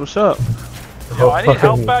that's what's up. Yo, I need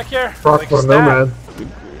help back here. Like Nomad.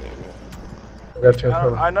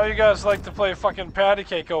 I know you guys like to play fucking patty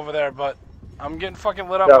cake over there, but I'm getting fucking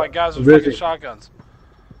lit up by guys with fucking shotguns.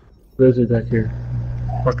 Busy back here.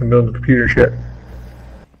 Fucking doing the computer shit.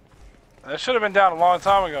 That should have been down a long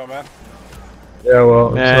time ago, man. Yeah,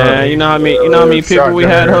 well, man, you know how many people we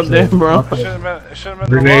had up there, bro. It should have been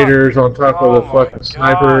grenaders on top of the fucking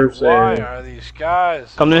snipers. Why are these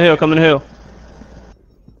guys? Come to the hill, come to the hill.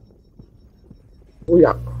 Oh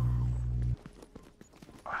yeah.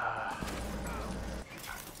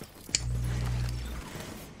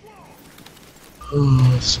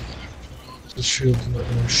 Oh, this shield's not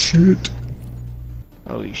gonna shoot.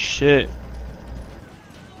 Holy shit.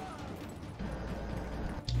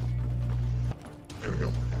 There we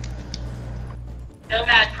go.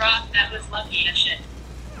 Nomad prop, that was lucky as shit.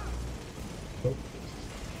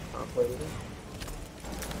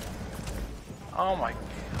 Oh my...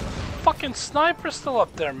 Fucking sniper's still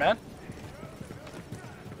up there, man.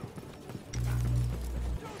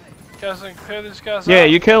 You guys can clear these guys out. Yeah,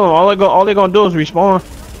 you kill them. All they gonna do is respawn.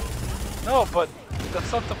 No, but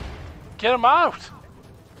that's not the... Get them out!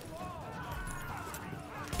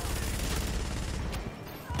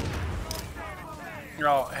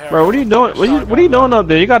 Oh, bro, what are you doing? What are you doing up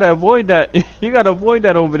there? You gotta avoid that. You gotta avoid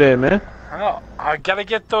that over there, man. No, I gotta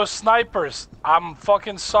get those snipers. I'm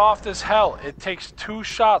fucking soft as hell. It takes 2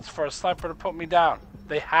 shots for a sniper to put me down.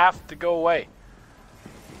 They have to go away.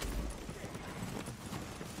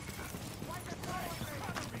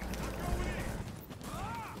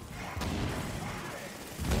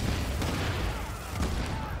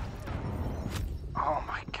 Oh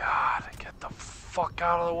my god, get the fuck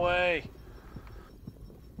out of the way.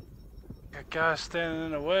 Got guys standing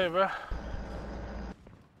in the way, bro.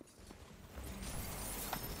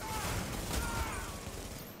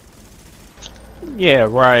 Yeah,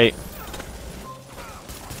 right.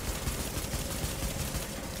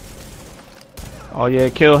 Oh yeah,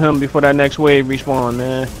 kill him before that next wave respawn,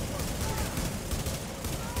 man.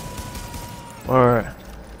 Alright.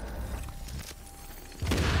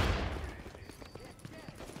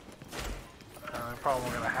 The problem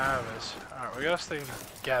we're gonna have is, alright, we gotta stay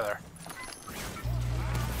together.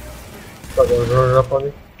 Running up on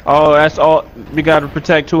you? Oh, that's all. We gotta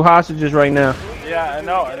protect 2 hostages right now. Yeah, I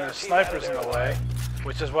know, and there's snipers in the way,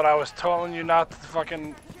 which is what I was telling you not to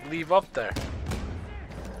fucking leave up there.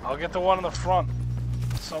 I'll get the one in the front.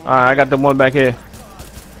 Alright, I got the one back here.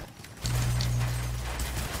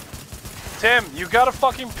 Tim, you gotta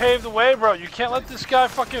fucking pave the way, bro. You can't let this guy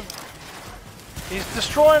fucking... He's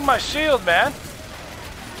destroying my shield, man.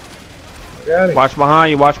 Watch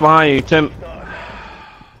behind you, Tim.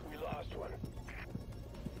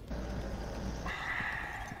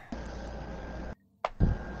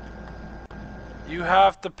 You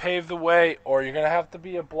have to pave the way, or you're gonna have to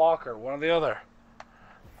be a blocker, one or the other.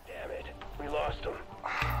 Damn it, we lost him.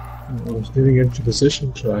 I was getting into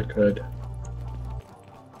position so I could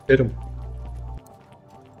hit him.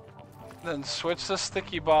 Then switch to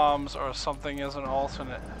sticky bombs or something as an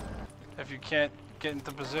alternate. If you can't get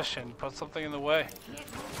into position, put something in the way.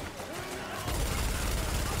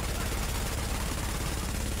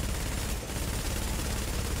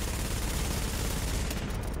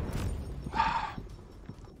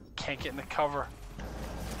 Can't get in the cover.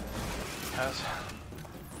 As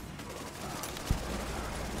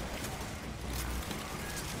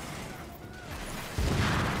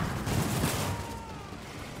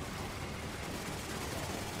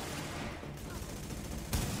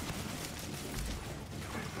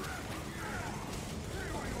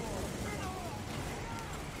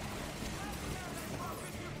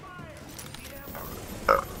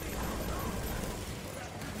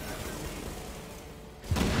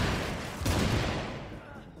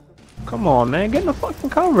Come on, man, get in the fucking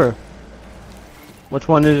cover. Which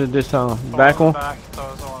one is it this time? Back one? Back.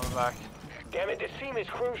 That was the one in the back. Damn it, this team is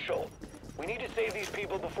crucial. We need to save these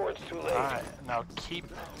people before it's too late. Alright, now keep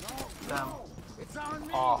them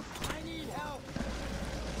off. I need help.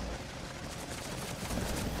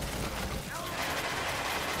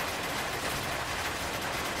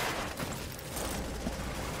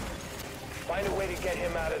 Find a way to get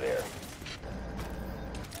him out of there.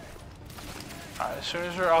 Alright, as soon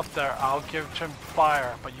as you're up there, I'll give him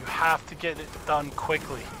fire, but you have to get it done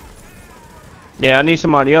quickly. Yeah, I need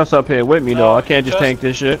somebody else up here with me though. I can't just tank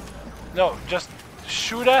this shit. No, just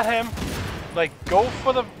shoot at him. Like, go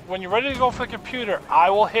for the... When you're ready to go for the computer, I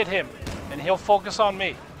will hit him, and he'll focus on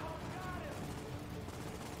me.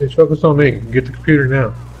 He's focused on me. Get the computer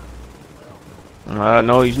now.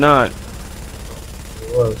 No, he's not.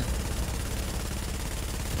 He was.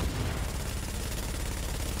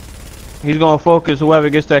 He's gonna focus whoever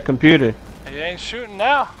gets that computer. He ain't shooting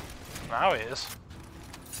now. Now he is.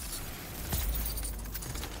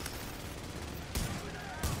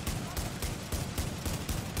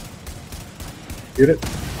 Get it?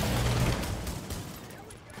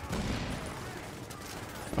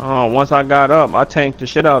 Oh, once I got up, I tanked the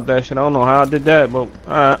shit out that shit. I don't know how I did that, but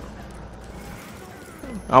alright.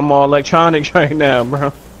 I'm all electronics right now,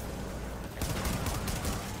 bro.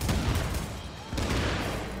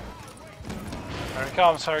 Here he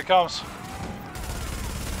comes, here he comes.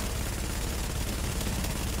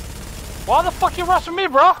 Why the fuck you rushing me,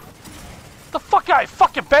 bro? The fuck I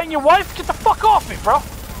fucking bang your wife? Get the fuck off me, bro.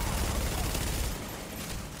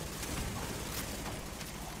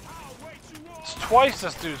 It's twice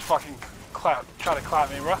this dude's fucking try to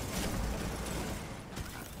clap me, bro.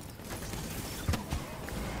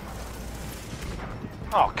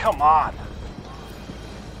 Oh, come on.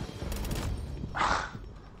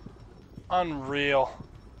 Unreal.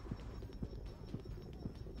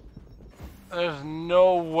 There's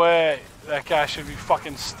no way that guy should be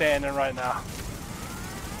fucking standing right now.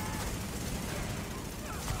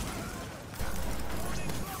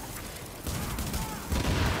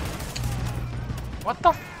 What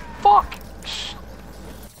the fuck?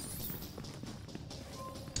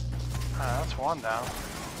 That's one down.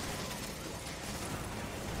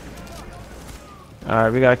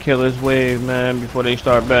 Alright, we gotta kill this wave, man, before they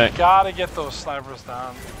start back. Gotta get those snipers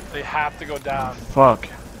down. They have to go down. Fuck. We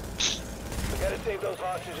gotta save those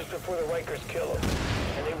hostages before the Rikers kill them.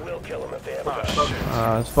 And they will kill them if they have a gun. Shit.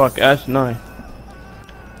 It's fuck, that's nice.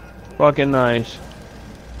 Fucking nice.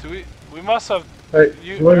 Do we must have... Hey,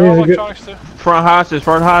 You're electronics too? Front hostage,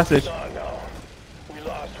 front hostage. Oh no. We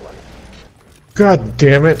lost one. God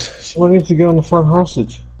damn it. Someone needs to get on the front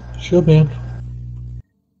hostage. Sure, man.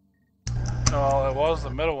 Well, it was the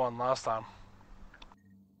middle one last time.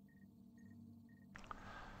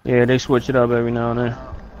 Yeah, they switch it up every now and then.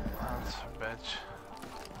 That's a bitch.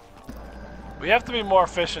 We have to be more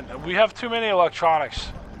efficient. We have too many electronics.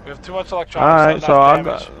 We have too much electronics. Alright, so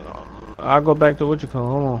I'll go back to what you call.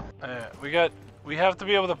 Hold on. Yeah, we have to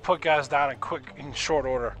be able to put guys down in short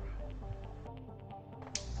order.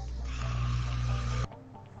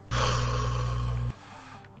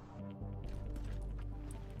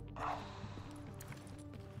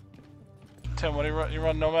 Tim, what do you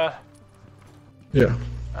run Nomad? Yeah.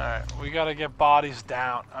 Alright, we gotta get bodies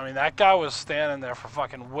down. I mean, that guy was standing there for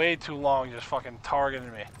fucking way too long, just fucking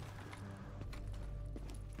targeting me.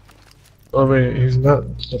 I mean, he's not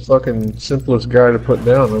the fucking simplest guy to put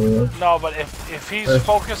down. I mean, No, but if he's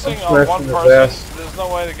focusing I'm on one smashing his person, ass. there's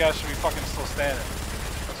no way the guy should be fucking still standing.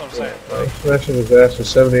 That's what I'm saying. I'm smashing his ass with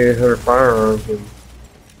 7,800 firearms, and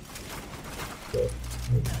I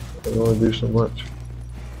don't want to do so much.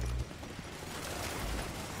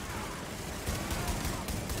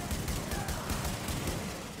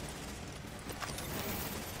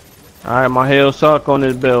 Alright, my heels suck on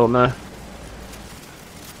this build, man.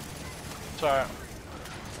 Sorry.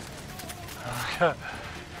 You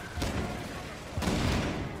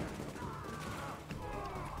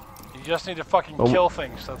just need to fucking kill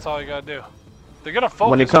things. That's all you gotta do. They're gonna focus.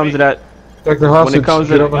 When it comes to that, Like the hostage. when it comes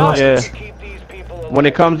to when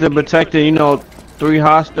it comes to protecting, you know,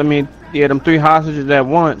 them 3 hostages at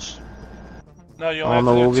once. No, you I only don't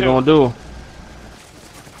know have what to we're do 2. gonna do.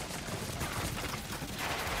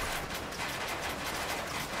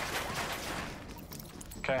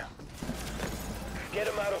 Okay. Get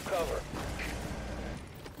him out of cover.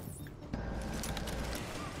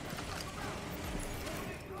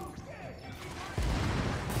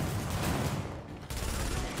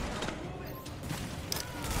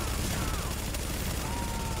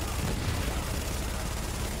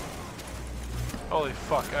 Holy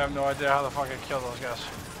fuck, I have no idea how the fuck I killed those guys.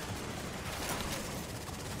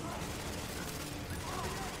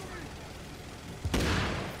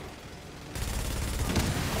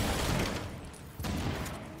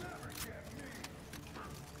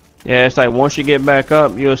 Yeah, it's like once you get back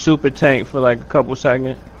up, you're a super tank for like a couple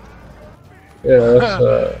seconds. Yeah,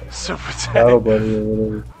 that's Super tank. Battle Buddy or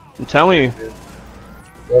whatever. I'm telling you.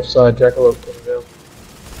 Left side, jackalope coming down.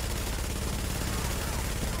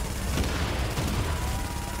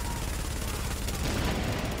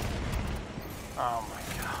 Oh my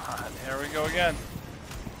god, here we go again.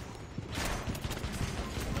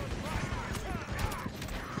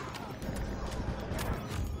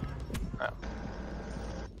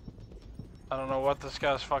 I don't know what this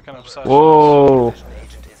guy's fucking obsession Whoa. is.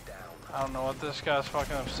 I don't know what this guy's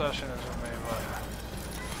fucking obsession is with me, but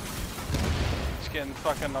it's getting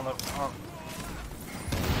fucking on the.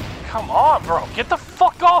 Come on, bro, get the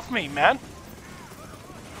fuck off me, man.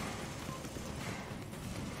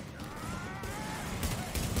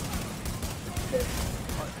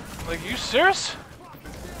 Like, you serious?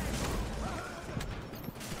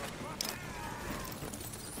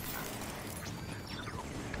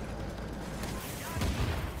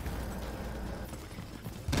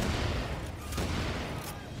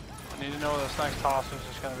 I need to know where this next hostage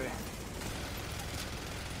is gonna be.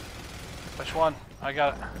 Which one? I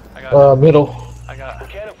got it. I got it. Middle. I got it.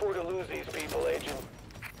 We can't afford to lose these people, Agent.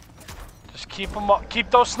 Just keep them up. Keep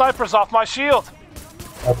those snipers off my shield.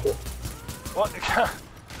 After. What?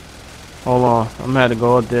 Hold on, I'm gonna have to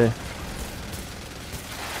go up there.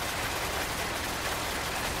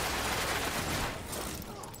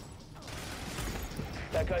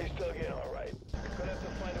 That guy's dug in, all right. Gonna have to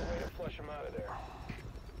find a way to flush him out of there.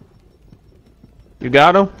 You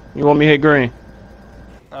got him? You want me to hit green?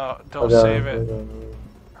 No, don't save it.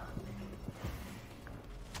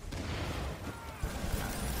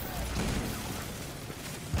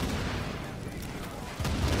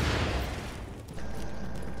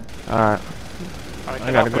 Alright. Alright,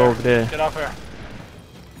 I gotta go over there. Get up here.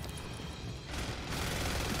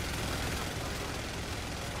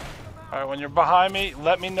 Alright, when you're behind me,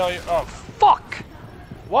 let me know you. Oh, fuck!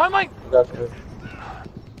 Why am I.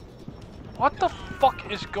 What the fuck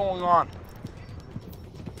is going on?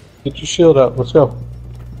 Get your shield up. Let's go.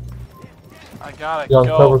 I gotta You're on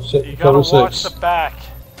go. cover You gotta cover watch 6. the back.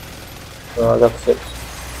 I got 6.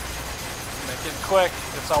 Make it quick.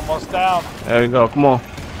 It's almost down. There we go, come on.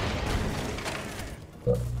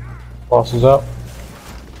 Boss is out.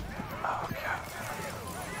 Oh, God.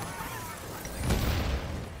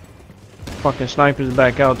 Fucking snipers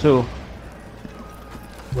back out too.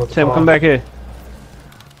 What's Tim, on? come back here.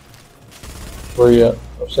 Where you at?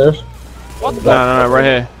 Upstairs? What the? No, right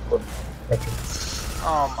here.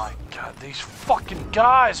 Oh my god, these fucking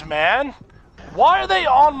guys, man! Why are they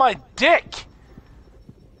on my dick?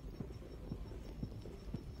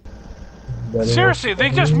 Seriously, they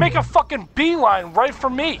just make a fucking beeline right for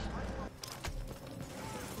me.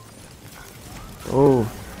 Ooh.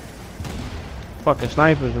 Fucking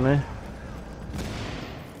snipers, man.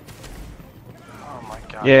 Oh my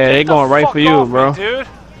god. Yeah, Get they the going right fuck for you, off me, bro. dude.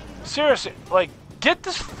 Seriously, like, get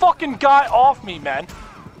this fucking guy off me, man.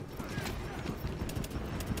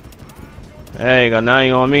 There you go, now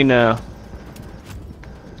you on me now.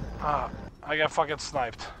 I got fucking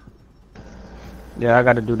sniped. Yeah, I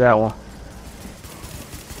gotta do that one.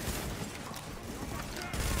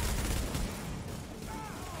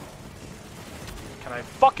 Can I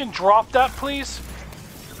fucking drop that, please?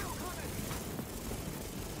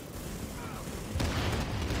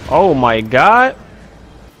 Oh my god.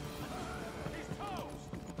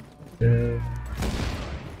 Yeah.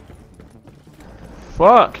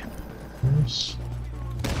 Fuck. Yes.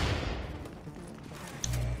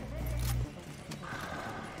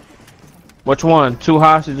 Which one? 2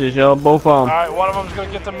 hostages, yo. Both of them. Alright, one of them's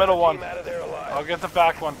gonna get the middle one. Out of there alive. I'll get the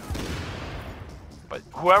back one. But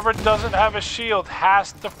whoever doesn't have a shield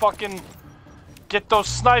has to fucking get those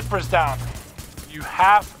snipers down. You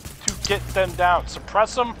have to get them down.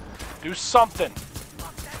 Suppress them. Do something.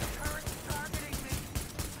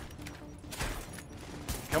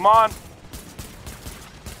 Come on.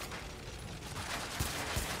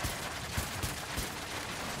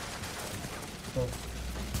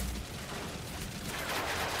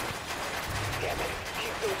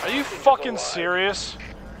 Are you fucking serious?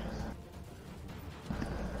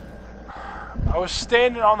 I was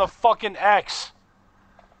standing on the fucking X.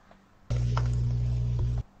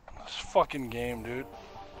 This fucking game, dude.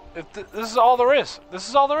 This is all there is. This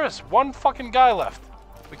is all there is. One fucking guy left.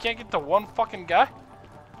 We can't get to one fucking guy?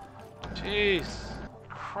 Jeez.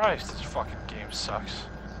 Christ, this fucking game sucks.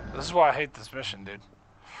 This is why I hate this mission, dude.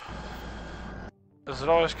 Because it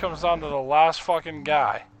always comes down to the last fucking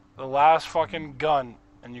guy. The last fucking gun.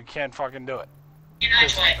 And you can't fucking do it.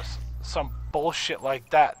 Some bullshit like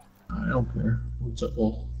that. I don't care. What's up,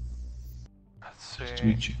 Bull? Let's Nice to see.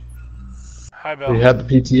 meet you. Hi, Bill. You have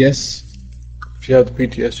the PTS? If you have the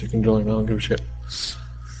PTS, you can join. I don't give a shit.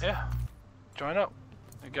 Yeah. Join up.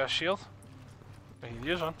 You got a shield? We can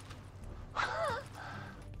use one.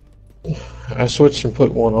 I switched and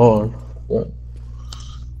put one on. But...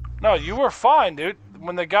 No, you were fine, dude.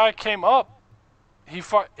 When the guy came up,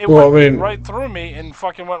 it Well, went I mean, right through me and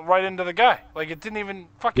fucking went right into the guy. Like, it didn't even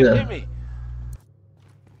fucking hit me.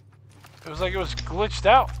 It was like it was glitched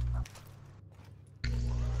out.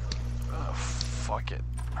 Oh, fuck it.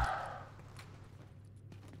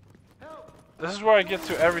 This is where I get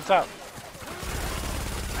to every time.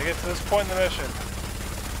 I get to this point in the mission.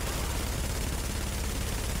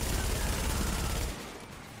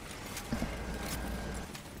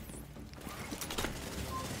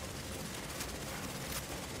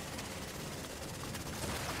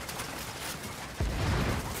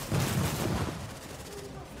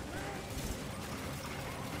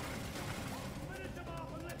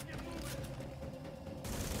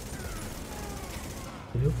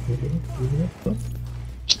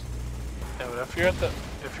 Yeah, but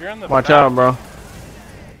if you're in the Watch back, out, bro.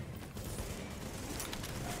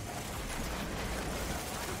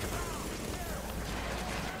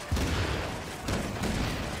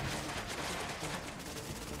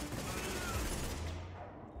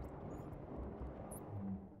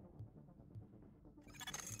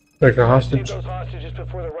 Take a Save hostage. those hostages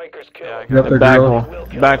before the Rikers kill. Yeah, I Yep, got it. they're Back good.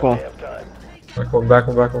 one. Back one. Back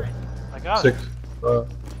one. I got 6. it.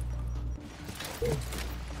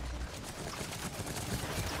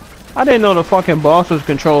 I didn't know the fucking boss was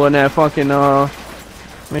controlling that fucking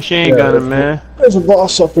machine gunner, man. There's a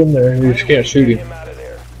boss up in there. You just can't shoot him. Out of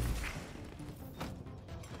there.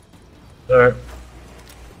 Alright.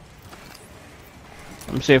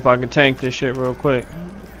 Let me see if I can tank this shit real quick.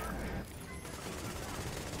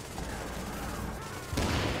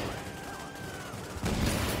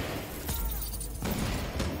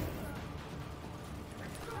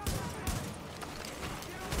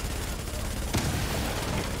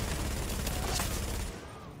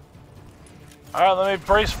 Alright, let me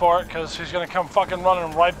brace for it, because he's gonna come fucking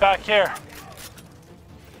running right back here.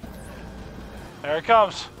 There he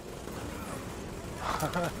comes.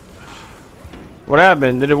 What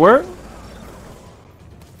happened? Did it work?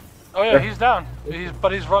 Oh yeah, he's down.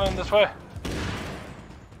 But he's running this way.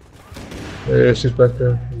 Yeah, she's back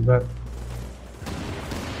there. In the back.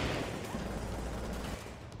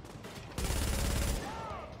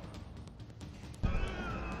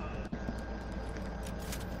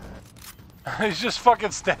 He's just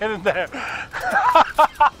fucking standing there.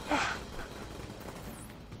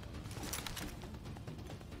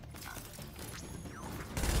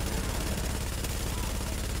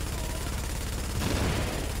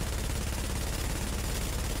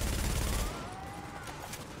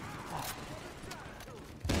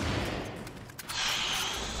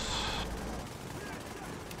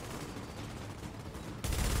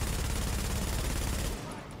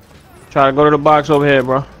 Try to go to the box over here,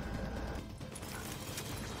 bro.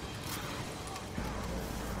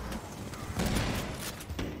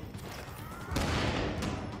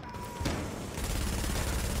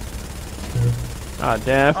 Ah,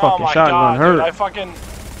 damn, Oh fucking my shotgun god, hurt. dude, I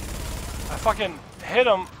fucking hit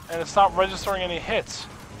him and it's not registering any hits.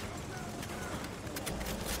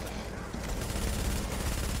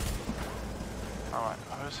 Alright,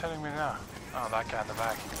 who's hitting me now? Oh, that guy in the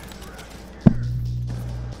back.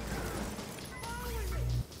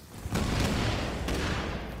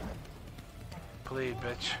 Bleed,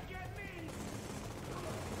 bitch.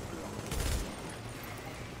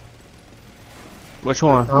 Which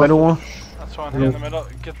one? Middle one? That's one here in the middle.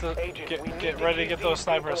 Get ready to get those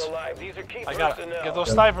snipers. I got it. Get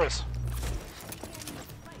those snipers.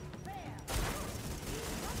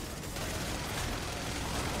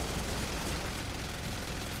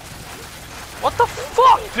 What the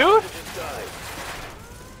fuck, dude?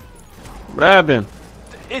 What happened?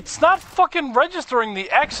 It's not fucking registering the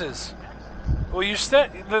X's. Well, you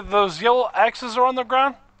those yellow X's are on the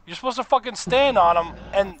ground. You're supposed to fucking stand on them,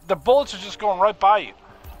 and the bullets are just going right by you.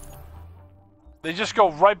 They just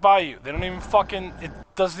go right by you. They don't even fucking. It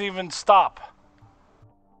doesn't even stop.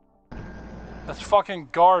 That's fucking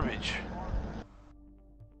garbage.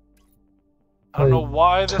 I don't know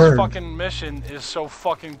why this fucking mission is so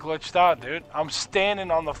fucking glitched out, dude. I'm standing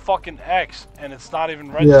on the fucking X, and it's not even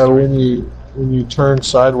registering. Yeah, when you turn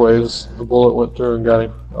sideways, the bullet went through and got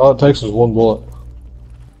him. All it takes is one bullet.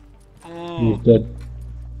 He's dead.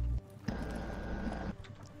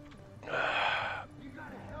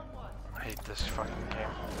 I hate this fucking game.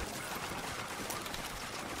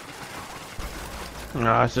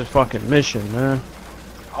 Nah, it's this fucking mission, man.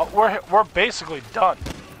 We're basically done.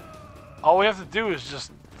 All we have to do is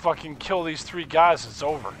just fucking kill these 3 guys. It's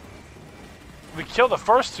over. We kill the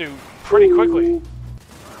first 2 pretty quickly.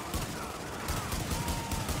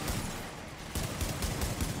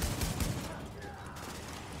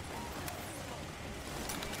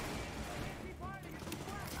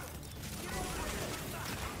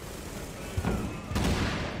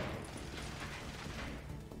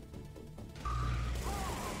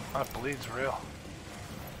 That bleed's real.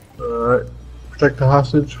 Alright. Protect the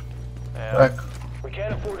hostage. Yeah. Back. We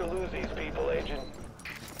can't afford to lose these people, Agent.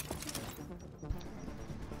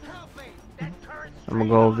 I'm gonna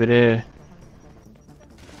go over there.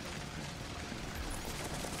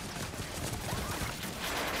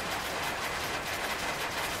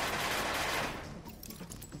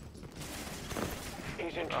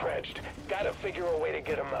 He's entrenched. Gotta figure a way to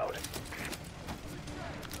get him out.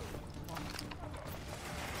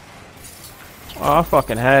 Oh, I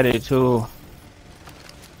fucking had it too.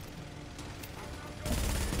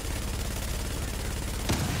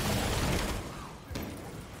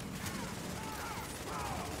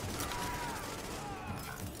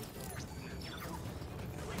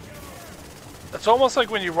 It's almost like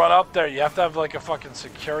when you run up there, you have to have like a fucking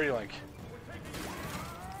security link.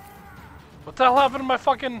 What the hell happened to my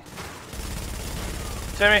fucking...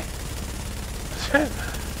 Timmy?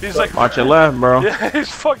 He's like... Watch your left, bro. Yeah, he's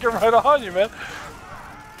fucking right on you, man.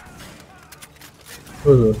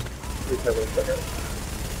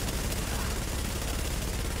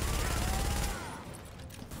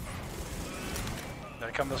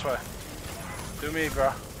 Gotta come this way. Do me,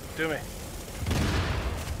 bro. Do me.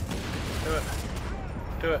 Do it.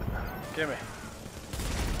 Do it. Give me.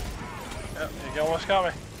 Yep, you almost got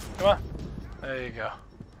me. Come on. There you go.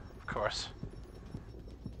 Of course.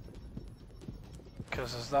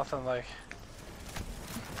 Because there's nothing like...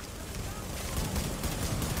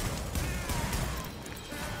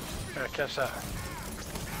 Here, catch that.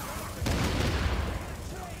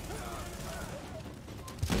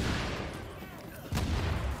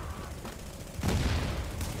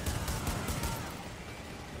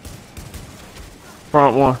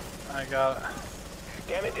 Front one. I got it.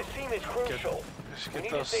 Damn it, this scene is crucial. Just We get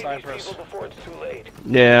need those to save snipers. these people before it's too late.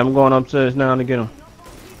 Yeah, I'm going upstairs now to get him.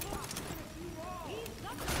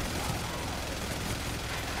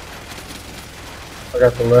 I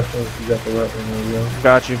got the left one. You got the right one. There you go.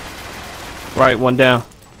 Got you. Right, one down.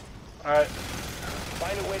 Alright.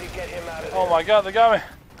 Find a way to get him out of there. Oh my god, they got me.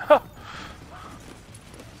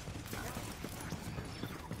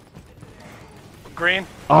 Green.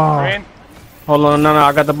 Oh. Green. Hold on, no,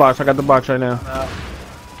 I got the box. I got the box right now. No.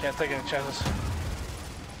 Can't take any chances.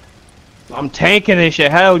 I'm tanking this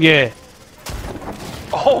shit. Hell yeah.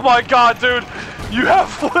 Oh my god, dude. You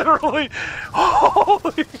have literally...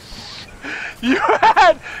 Holy shit. You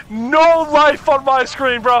had no life on my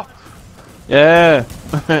screen, bro. Yeah.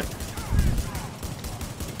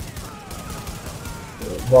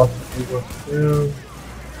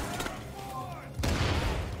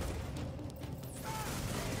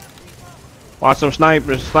 Watch some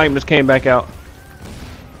snipers. Snipers came back out.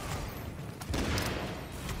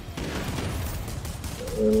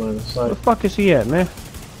 Where the fuck is he at, man?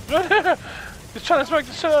 He's trying to smack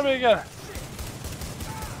the shit out of me again.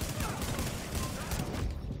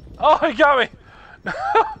 Oh, he got me.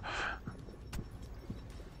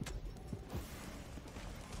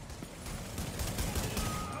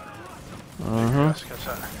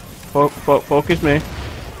 Focus me.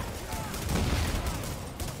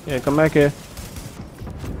 Yeah, come back here.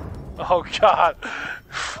 Oh god.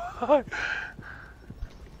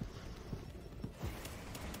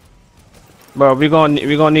 Bro, we're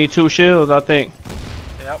gonna need 2 shields, I think.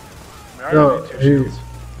 Yep. We already need 2 shields.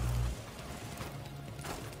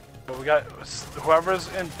 But we got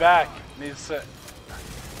whoever's in back needs to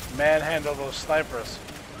manhandle those snipers.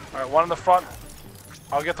 Alright, one in the front.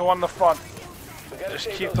 I'll get the one in the front. Just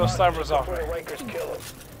keep those snipers off me.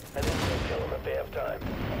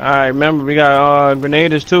 Alright, remember we got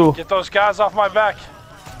grenades too. Get those guys off my back.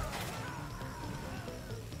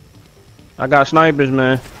 I got snipers,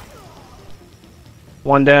 man.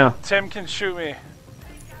 1 down. Tim can shoot me.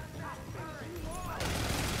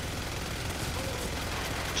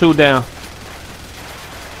 2 down.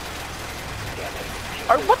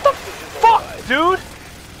 Alright, what the fuck, dude?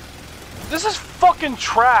 This is fucking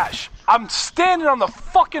trash. I'm standing on the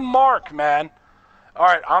fucking mark, man.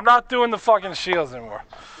 Alright, I'm not doing the fucking shields anymore.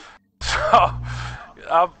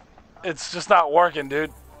 So, it's just not working,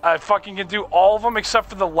 dude. I fucking can do all of them except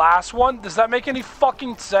for the last one. Does that make any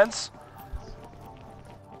fucking sense?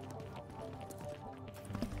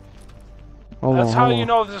 That's how you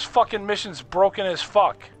know this fucking mission's broken as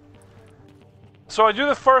fuck. So I do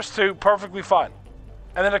the first two perfectly fine.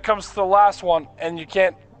 And then it comes to the last one, and you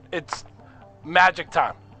can't... It's magic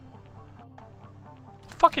time.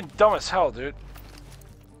 Fucking dumb as hell, dude.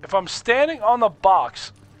 If I'm standing on the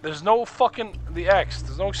box, there's no fucking... The X.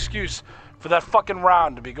 There's no excuse for that fucking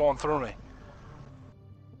round to be going through me.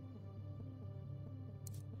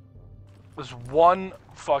 There's one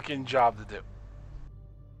fucking job to do.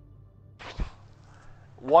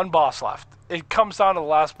 One boss left. It comes down to the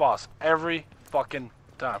last boss every fucking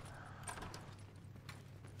time.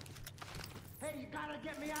 Hey, you gotta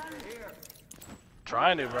get me out of here.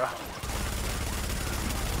 Trying to, bro.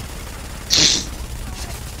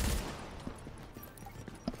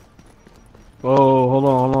 Whoa, hold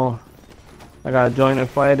on. I gotta join the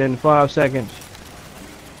fight in 5 seconds.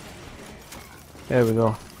 There we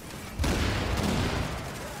go.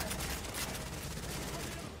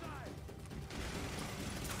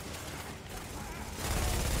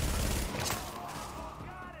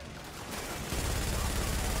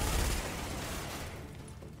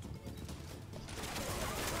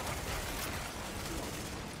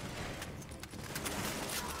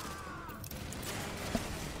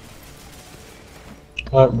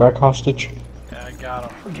 Back hostage. Yeah, I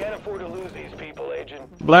got him. We can't afford to lose these people,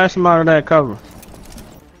 Agent. Blast him out of that cover.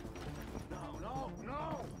 No.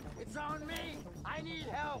 It's on me. I need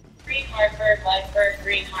help. Green heart, bird, life, bird,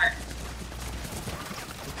 green heart.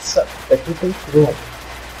 Sub. Thanks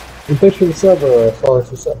for the sub, follow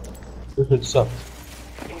for the sub. Who's the sub?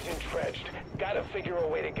 He's entrenched. Gotta figure a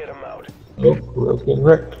way to get him out. Oh, who else getting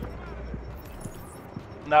wrecked?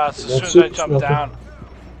 Nah, it's as soon as I jump down.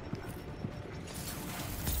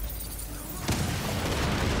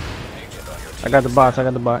 I got the box.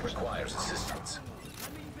 Requires assistance.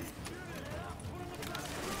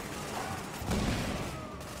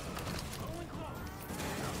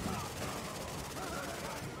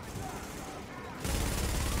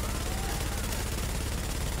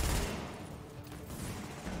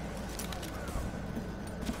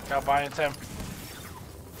 Got behind him.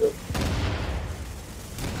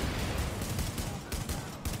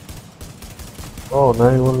 Oh, now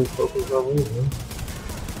you want to focus on me, man.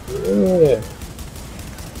 Yeah.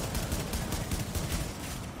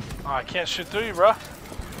 Oh, I can't shoot through you, bro.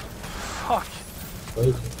 Fuck.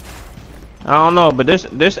 I don't know, but this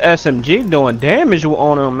SMG doing damage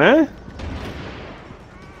on him, man.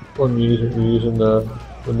 What, you using the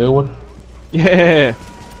new one? Yeah.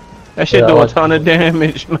 That shit Yeah, do I a like ton of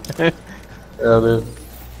damage, man. Yeah, it is.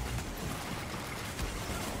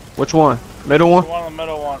 Which one? Middle one? One on the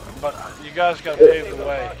middle one, but you guys gotta pave the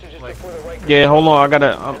way. Like, Yeah, hold on.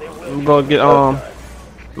 I'm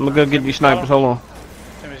gonna get these snipers. Hold on.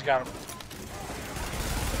 Timmy's got him.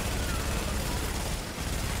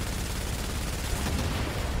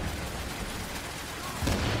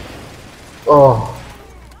 Oh.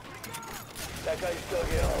 That guy's still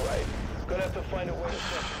here, alright. Gonna have to find a way to take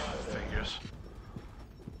him out of there. Figures.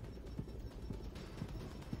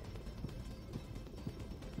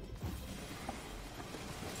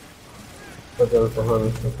 That was behind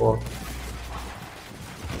us before.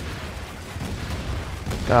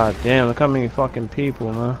 God damn, look how many fucking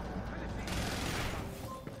people, man.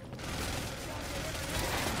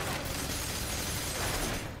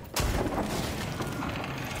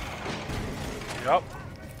 Yup.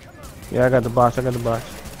 Yeah, I got the box.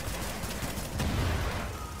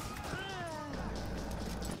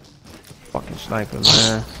 Fucking sniper,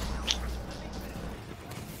 man.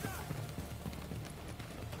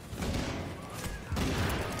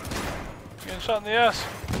 Getting shot in the ass.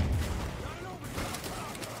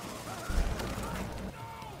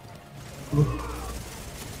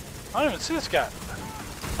 I don't even see this guy.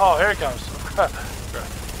 Oh, here he comes.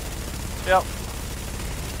 Yep.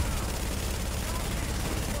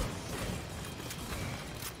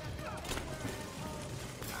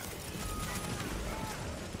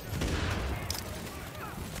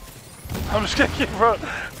 I'm just gonna keep running.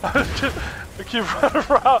 I keep running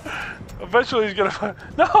around. Eventually he's gonna find.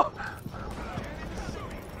 No!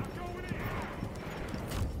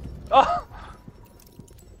 Oh!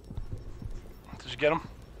 Did you get him?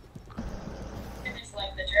 It's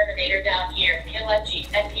like the Terminator down here. PLFG,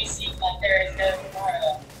 NPC, like there is no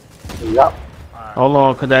tomorrow. Yep. Alright. Hold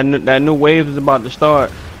on, cause that new wave is about to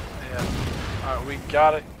start. Yeah. Alright, we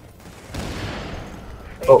got it.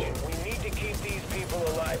 Oh. Agent, we need to keep these people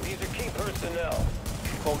alive. These are key personnel.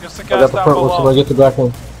 Focus the I guys got the down front one, below. somebody get the back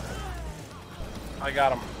one. I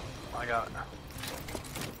got him. I got it.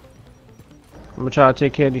 I'm gonna try to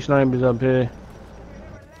take care of these snipers up here.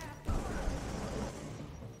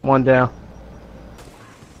 One down.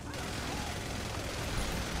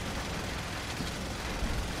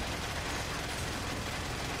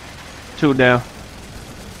 2 down.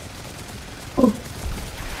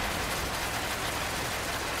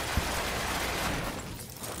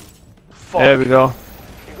 Fuck. There we go.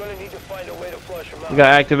 You're gonna need to find a way to flush them out. We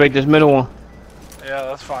gotta activate this middle one. Yeah,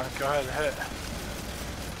 that's fine. Go ahead and hit it.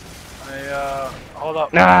 Hold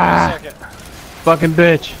up. Ah. Give me a second. Fucking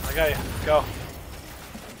bitch. I got you. Go.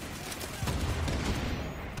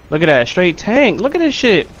 Look at that. Straight tank. Look at this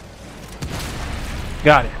shit.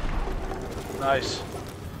 Got it. Nice.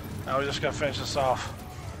 Now we just gotta finish this off.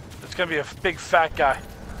 It's gonna be a big fat guy.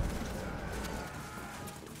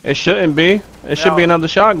 It shouldn't be. It should be another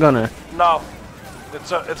shotgunner. No.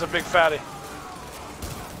 It's a big fatty.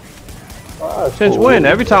 Since when?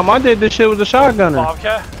 Every time I did this shit was a shotgunner.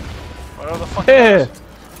 Bobcat? Whatever the fuck Yeah. it is.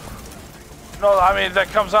 No, I mean that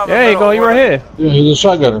comes out. There you go, you right here. Yeah, he's a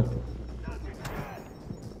shotgunner.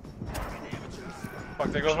 Fuck,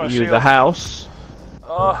 there goes my Use shield. the house.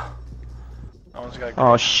 No one's got.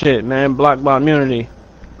 Oh shit, man. Blocked by immunity.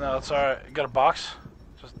 No, it's alright. You got a box?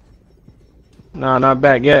 Just. Nah, not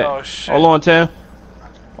back yet. Oh shit. Hold on, Tim.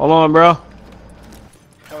 Hold on, bro.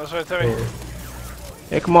 Come this way, Timmy.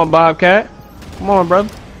 Hey, come on, Bobcat. Come on, brother.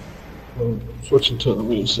 I'm switching to the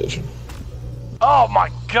main station. Oh my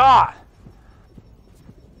god!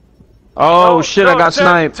 Oh No, shit, no, I got Tim,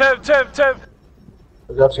 sniped. Tim.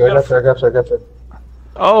 I got you.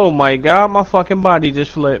 Oh my god, my fucking body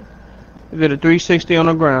just flipped. I did a 360 on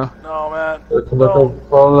the ground. No, man. Come back over.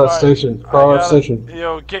 Follow that Alright, station. I Follow that got it. station.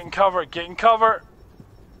 Yo, get in cover. Get in cover.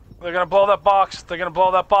 They're gonna blow that box. They're gonna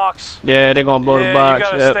blow that box. Yeah, they're gonna blow the box. You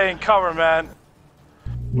gotta Yep. stay in cover, man.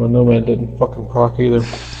 My Nomad didn't fucking proc either.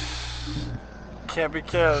 Can't be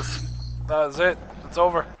careless. That's it. It's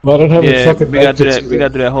over. Well, I don't have any Yeah, fucking we got to medkits that. We either.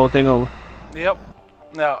 got to that whole thing over. Yep.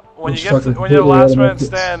 Now, when I'm you get to, fucking when you're the last completely out man of medkits.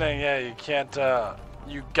 standing, yeah, you can't.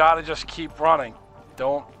 You gotta just keep running.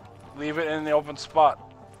 Don't leave it in the open spot,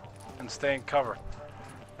 and stay in cover.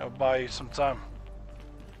 That'll buy you some time.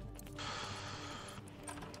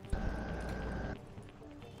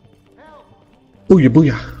 Booyah,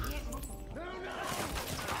 booyah.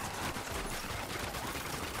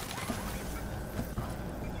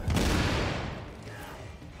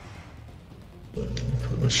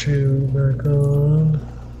 Put my shield back on.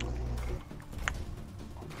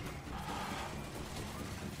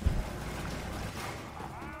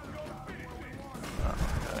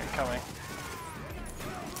 Coming.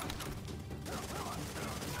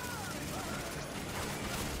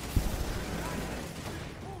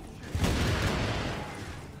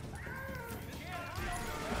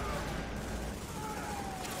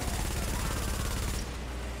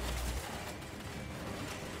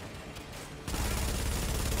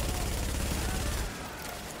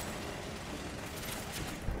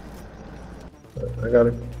 I got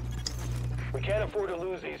him. We can't afford to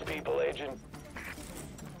lose these people, Agent.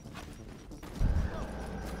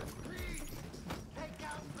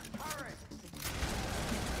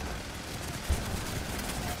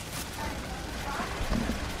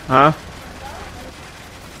 Huh?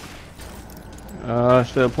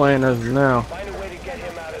 Still playing as of now. Find a way to get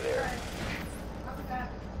him out of there.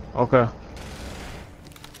 Okay.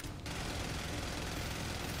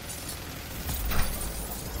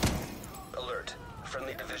 Alert.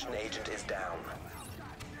 Friendly division agent is down.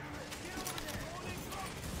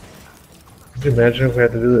 Could you imagine if we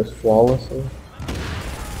had to do this flawlessly?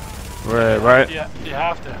 Right. Yeah, you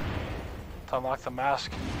have to unlock the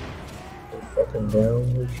mask. Fucking down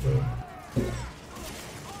and shit.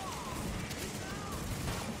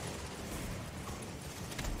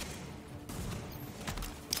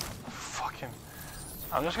 Fucking.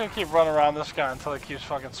 I'm just gonna keep running around this guy until he keeps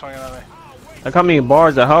fucking swinging at me. Look how many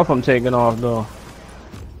bars of health I'm taking off, though.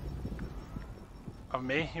 Of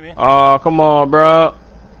me, you mean? Oh, come on, bro.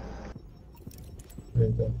 There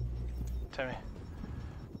you go. Timmy.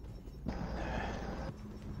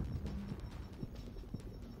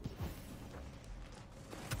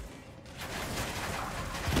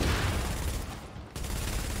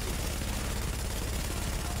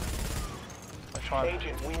 Which one?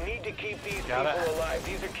 Agent, we need to keep these Got it. people alive.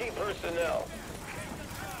 These are key personnel.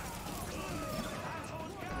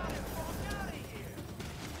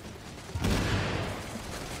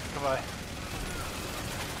 Goodbye.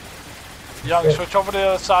 Young, switch over to the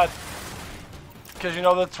other side. Because you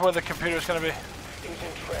know that's where the computer's gonna be. He's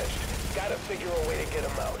entrenched. Gotta figure a way to get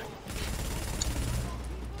him out.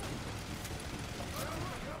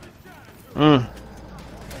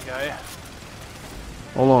 Okay.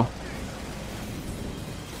 Hold on.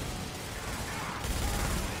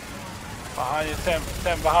 Behind you, Tim.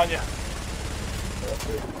 Tim, behind you.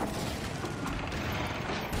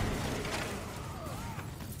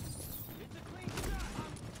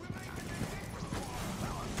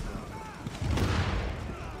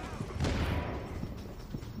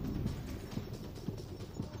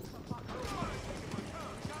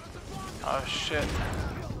 Oh shit.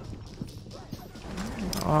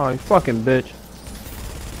 Oh, you fucking bitch.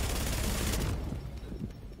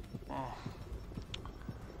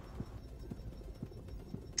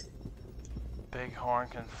 Bighorn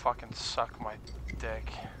can fucking suck my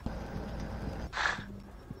dick.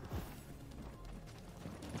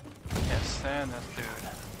 Can't stand this dude.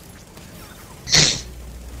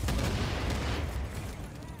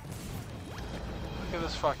 Look at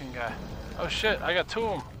this fucking guy. Oh shit, I got two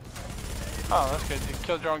of them. Oh, that's good. You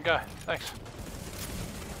killed your own guy. Thanks.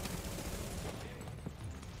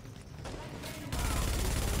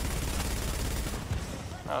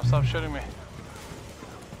 Oh, stop shooting me.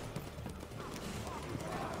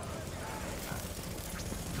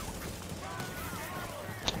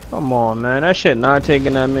 Come on, man. That shit not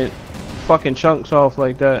taking that many fucking chunks off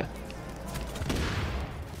like that.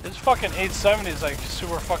 This fucking 870 is like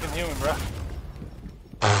super fucking human, bro.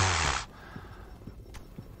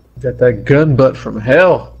 Got that gun butt from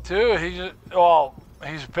hell. Dude, he just, well,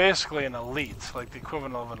 he's basically an elite, like the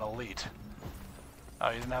equivalent of an elite.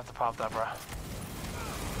 Oh, you didn't have to pop that, bro.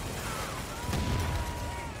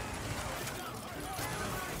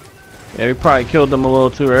 Yeah, we probably killed them a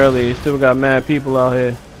little too early. Still got mad people out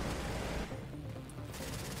here.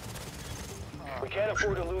 We can't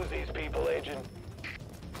afford to lose these people, Agent.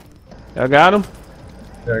 Y'all got him?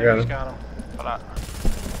 Yeah, I got him. Got him. Hold on.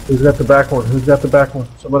 Who's got the back one? Who's got the back one?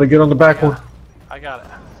 Somebody get on the back one. I got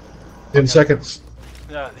it. 10 seconds.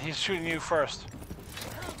 Yeah, he's shooting you first.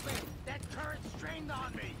 Help me! That turret's strained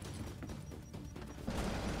on me!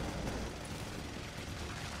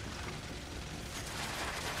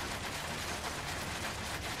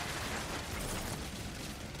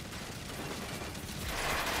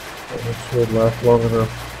 That should last long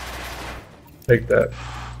enough. Take that.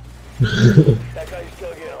 That guy's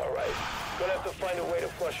still getting alright. Gonna have to find a way to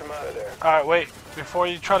flush him out of there. Alright, wait. Before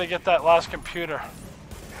you try to get that last computer.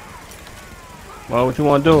 Well, what you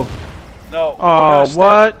want to do? No. Oh,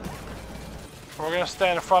 what? We're gonna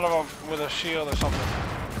stand in front of him with a shield or something.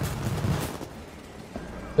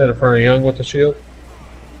 Stand in front of Young with the shield?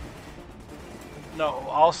 No,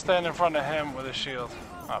 I'll stand in front of him with a shield.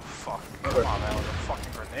 Oh, fuck. Come on, man. With the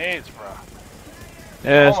fucking grenades, bro.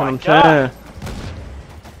 Yeah, that's Oh what my I'm God. saying.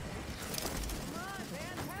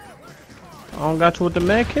 I don't got you with the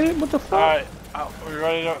med kit? What the fuck? Alright, are we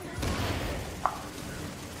ready to...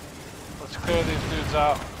 Let's clear these dudes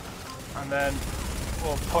out. And then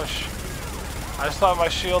we'll push. I just have my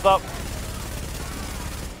shield up.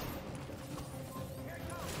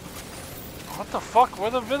 What the fuck?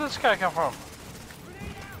 Where did this guy come from?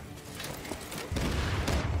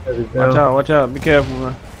 Watch out, be careful,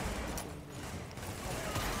 man.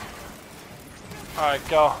 Alright,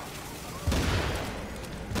 go.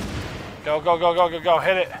 Go, go, go, go, go, go,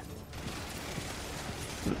 hit it.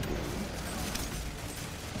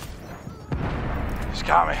 He's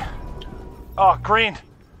got me. Oh, green.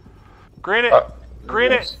 Green it.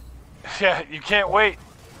 Green it. Yeah, you can't wait.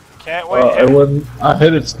 Can't wait. I wouldn't. I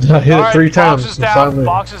hit it 3 times. Box is down.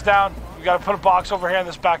 Box is down. We gotta put a box over here in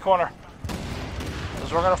this back corner.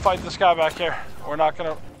 Because we're gonna fight this guy back here. We're not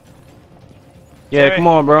gonna... Yeah, Timmy, come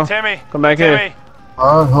on, bro. Timmy. Come back Timmy. here.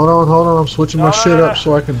 Hold on. I'm switching my shit up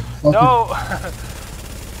so I can. No.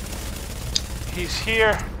 He's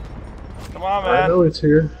here. Come on, man. I know it's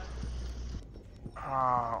here.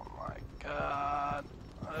 Oh my God.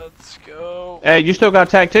 Let's go. Hey, you still got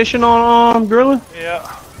tactician on Gorilla?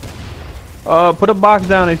 Yeah. Put a box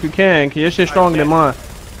down if you can, cause your shit's stronger than mine.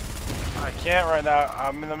 I can't right now.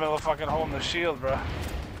 I'm in the middle of fucking holding the shield, bro.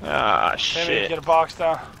 Ah, Timmy, shit. get a box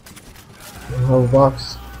down. I don't have a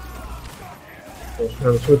box. I was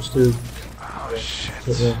trying to switch to. Oh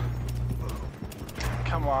shit.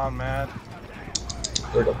 Come on, man.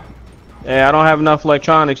 There we go. Yeah, I don't have enough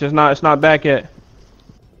electronics. It's not back yet.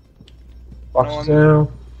 Box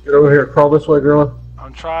down. Get over here. Crawl this way, Gorilla.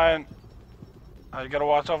 I'm trying. You gotta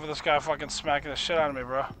watch out for this guy fucking smacking the shit out of me,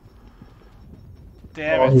 bro.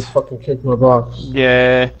 Damn it. He fucking kicked my box.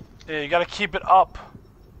 Yeah. Yeah, you gotta keep it up.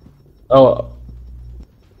 Oh.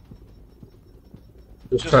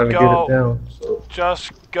 Just trying to go. get it down. So.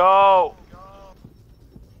 Just go.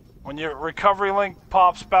 When your recovery link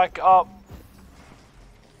pops back up.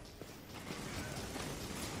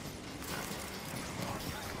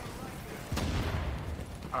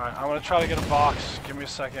 Alright, I'm gonna try to get a box. Give me a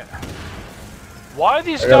second. Why are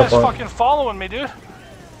these guys fucking following me, dude?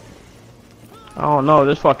 I don't know.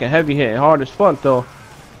 This fucking heavy hit hard as fuck though.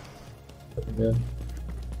 Yeah.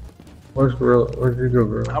 Where's Gorilla? Where'd you go,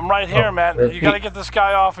 Gorilla? I'm right here, man. You gotta get this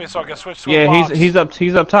guy off me so I can switch to a Yeah, box. he's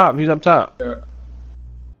up top. He's up top. Yeah.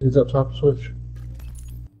 He's up top. Switch.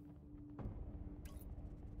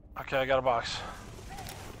 Okay, I got a box.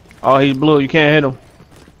 Oh, he's blue. You can't hit him.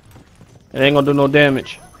 It ain't gonna do no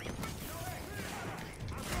damage.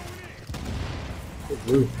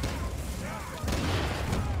 Blue.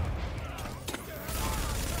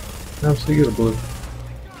 I'm still get a blue.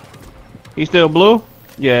 He still blue?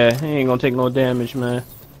 Yeah, he ain't gonna take no damage, man.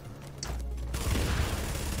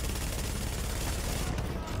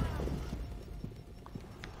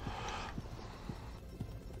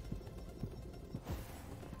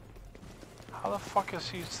 How the fuck is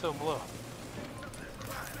he still blue?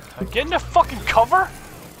 Get in the fucking cover?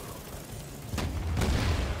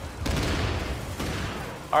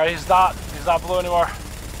 Alright, he's not blue anymore.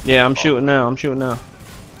 Yeah, I'm shooting now. I'm shooting now.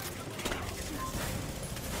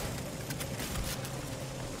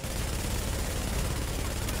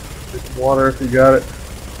 Get some water if you got it.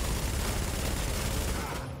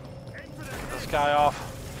 Get this guy off.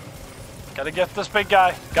 Gotta get this big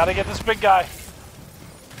guy. Gotta get this big guy.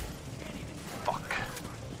 Fuck.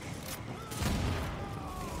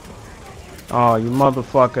 Oh, you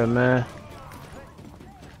motherfucker, man.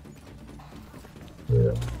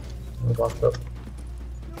 Yeah. I'm locked up.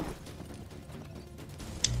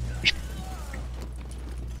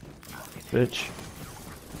 Bitch.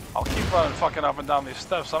 I'll keep running fucking up and down these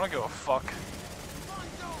steps. I don't give a fuck.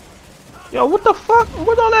 Yo, what the fuck?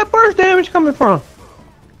 Where's all that burst damage coming from?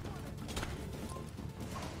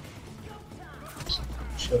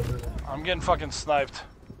 I'm getting fucking sniped.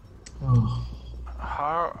 Oh.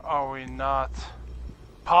 How are we not?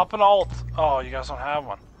 Pop an alt. Oh, you guys don't have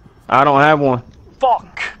one. I don't have one.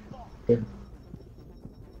 Fuck! Get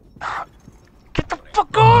the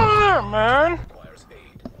fuck out of there, man!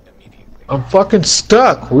 I'm fucking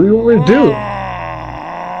stuck. What do you want me to do?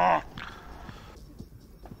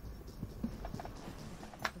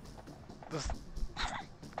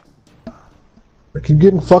 I keep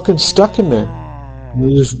getting fucking stuck in there.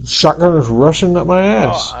 And this shotgun is rushing up my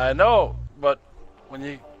ass. Oh, I know, but when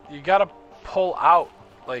you gotta pull out,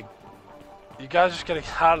 like, you guys just gotta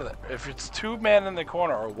get out of there. If it's 2 men in the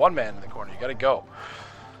corner or 1 man in the corner, you gotta go.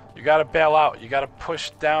 You gotta bail out. You gotta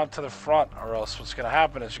push down to the front, or else what's gonna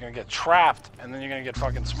happen is you're gonna get trapped, and then you're gonna get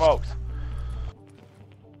fucking smoked.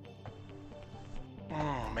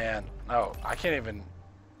 Oh man, no, I can't even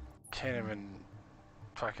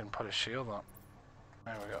fucking put a shield on.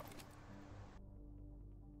 There we go.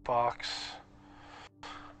 Box.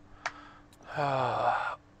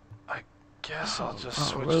 I guess I'll just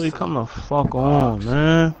switch. Really, to come the fuck on,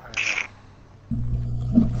 man.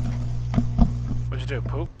 What'd you do,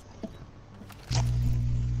 poop?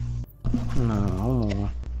 No, hold on.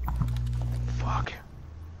 Fuck.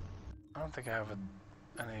 I don't think I have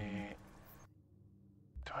any.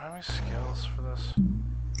 Do I have any skills for this?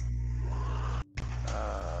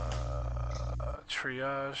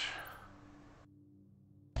 Triage.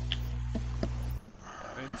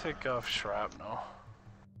 Let me take off shrapnel.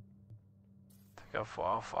 Take off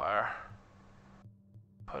wildfire.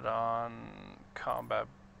 Put on combat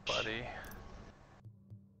buddy.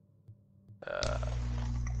 I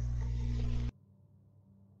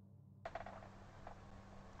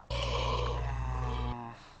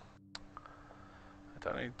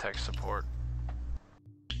don't need tech support.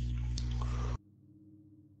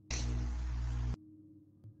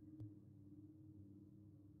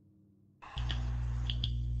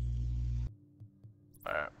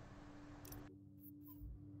 Alright.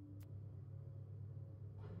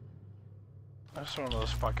 That's one of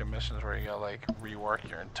those fucking missions where you gotta like rework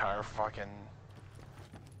your entire fucking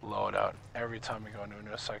loadout every time you go into a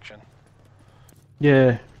new section.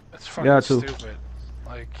 Yeah. It's fucking stupid.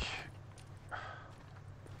 Like,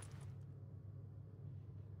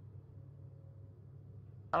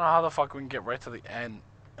 I don't know how the fuck we can get right to the end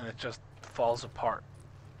and it just falls apart.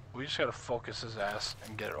 We just gotta focus his ass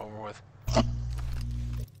and get it over with.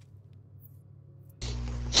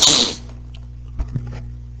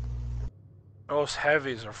 Those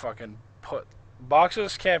heavies are fucking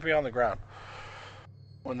boxes can't be on the ground.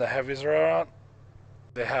 When the heavies are on,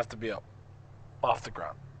 they have to be up, off the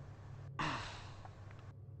ground.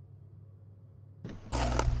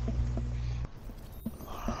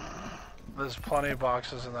 There's plenty of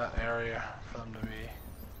boxes in that area for them to be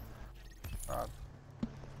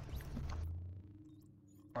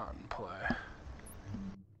not in play.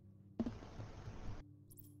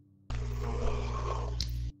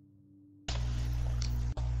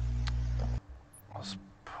 Let's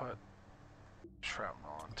put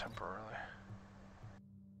shrapnel on temporarily.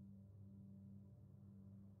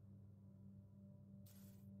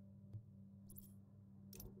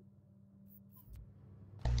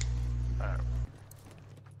 Alright.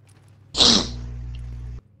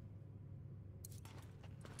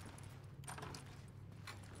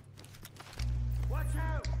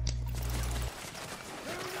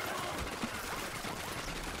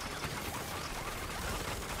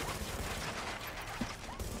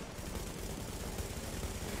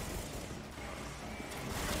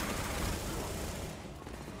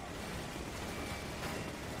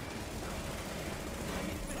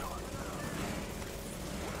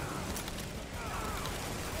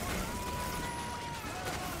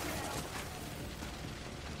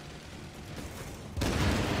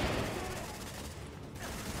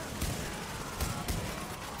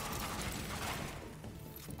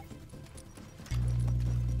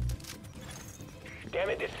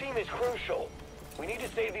 it, this team is crucial. We need to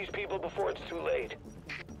save these people before it's too late.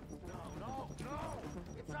 No,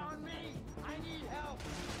 it's on me. I need help.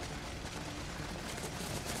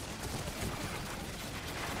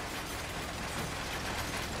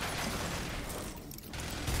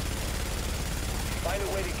 Find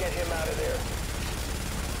a way to get him out of there.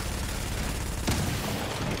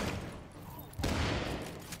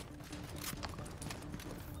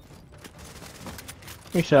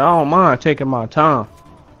 He said, I don't mind taking my time.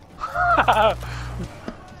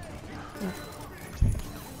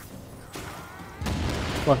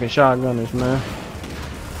 Fucking shotgunners, man.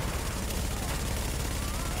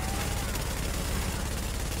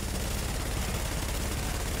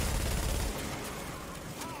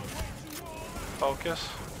 Focus.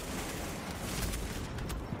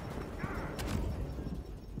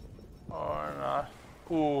 Or not.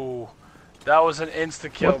 Ooh. That was an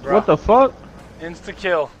insta-kill, bro. What the fuck?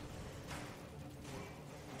 Insta-kill.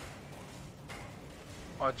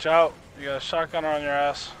 Watch out. You got a shotgunner on your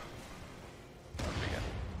ass.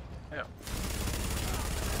 Yep.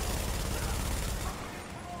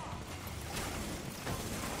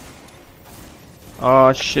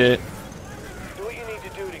 Oh shit. Do what you need to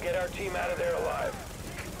do to get our team out of there alive.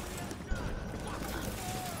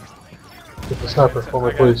 Get the sniper for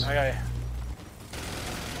me, please. I got you.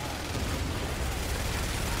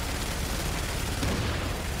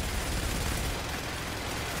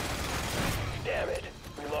 Damn it.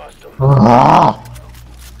 We lost him. Ah!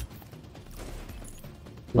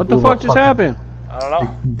 What the fuck just happened? I don't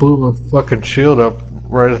know. Blew my fucking shield up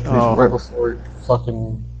right after, Oh. right before it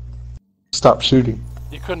fucking stopped shooting.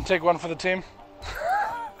 You couldn't take one for the team?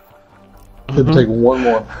 Couldn't take one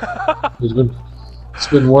more. It's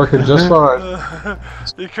been working just fine.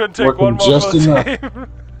 You couldn't take Working one more just for the enough. team?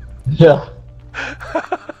 Yeah.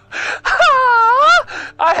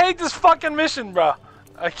 I hate this fucking mission, bro.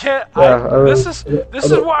 I can't. Yeah, this is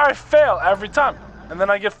where I fail every time, and then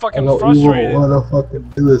I get I fucking don't frustrated. want to fucking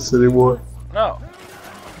do this anymore. No,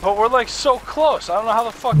 but we're like so close. I don't know how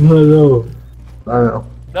the fuck. I know. I know.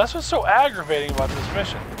 That's what's so aggravating about this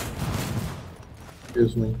mission.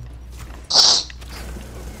 Excuse me.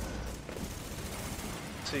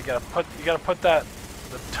 So you gotta put the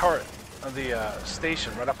turret of the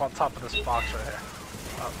station right up on top of this box right here,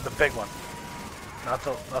 the big one, not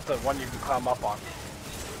the one you can climb up on.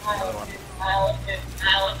 The other one. You know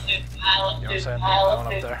what I'm saying? That one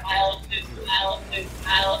up there.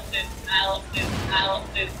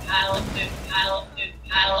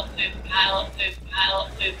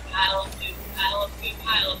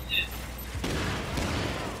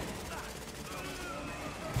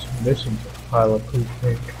 Mission to pilot proof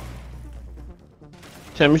tank.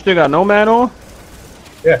 Tim, you still got Nomad on?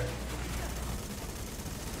 Yeah.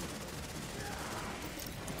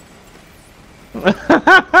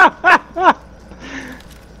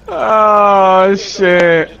 Oh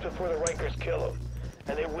shit. Just before the Rikers kill him.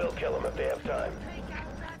 And they will kill him if they have time.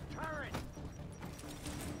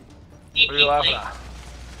 What are you laughing at?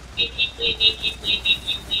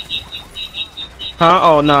 Huh?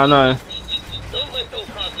 Oh no, no. Don't let those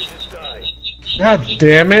hostages die. God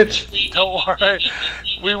damn it! Don't worry,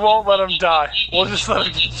 we won't let him die. We'll just let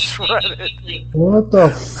him get shredded. What the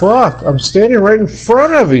fuck? I'm standing right in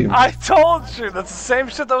front of him. I told you, that's the same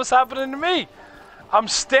shit that was happening to me. I'm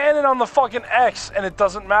standing on the fucking X and it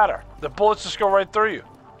doesn't matter. The bullets just go right through you.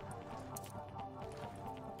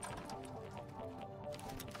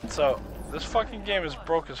 So, this fucking game is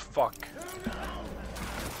broke as fuck.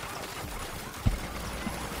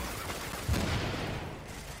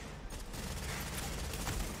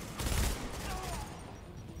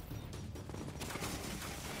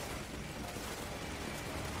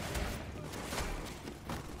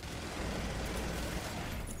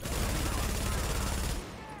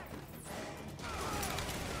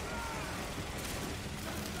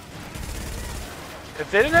 If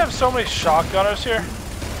they didn't have so many shotgunners here,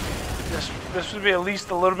 this would be at least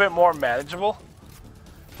a little bit more manageable.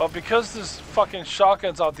 But because there's fucking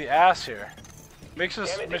shotguns out the ass here, makes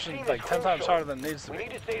this mission like 10 times harder than it needs to We be.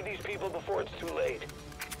 need to save these people before it's too late.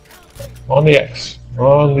 On the X.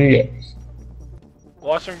 On the X.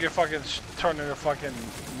 Watch them get fucking turned into fucking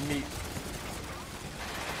meat.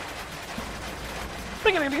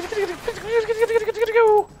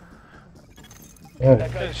 Yeah.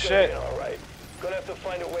 That guy's Shit. all right. Gonna have to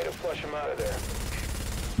find a way to flush him out of there.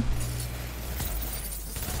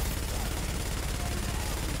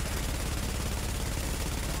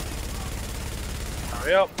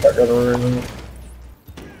 Hurry up. I gotta remember.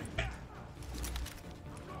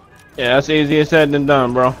 Yeah, that's easier said than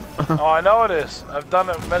done, bro. Oh, I know it is. I've done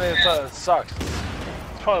it many times. It sucks.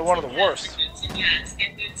 It's probably one of the worst. and cats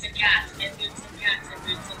and boots and cats and boots and cats and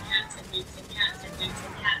boots and cats and boots and cats and boots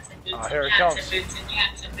and cats and boots and here it cats comes. and boots and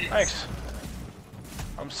cats and boots. Thanks.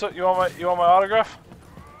 You want my autograph?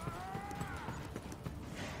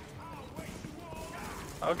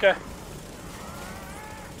 Okay.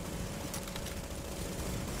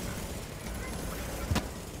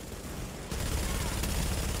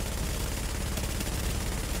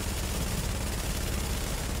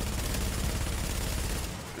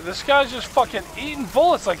 This guy's just fucking eating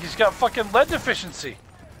bullets like he's got fucking lead deficiency.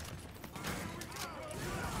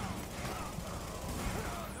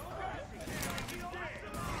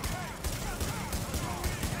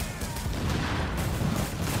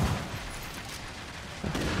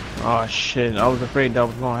 Oh shit, I was afraid that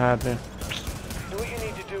was gonna happen. Do what you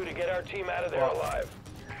need to do to get our team out of there alive.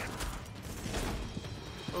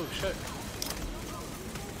 Oh shit.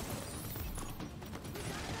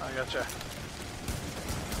 I gotcha.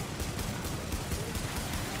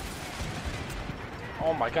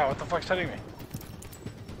 Oh my god, what the fuck's hitting me?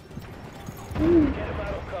 Get him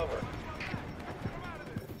out of cover.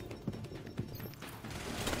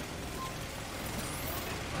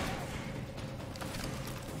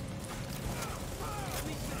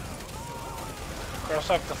 I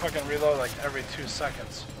also have to fucking reload like every 2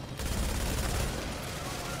 seconds.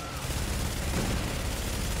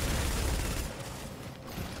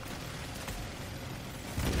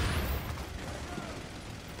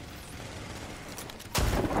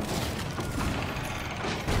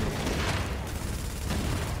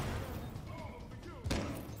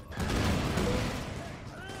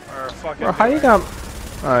 Bro, how you got?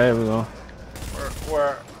 Alright, here we go.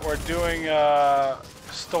 We're doing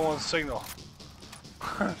stolen signal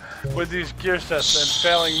with these gear sets and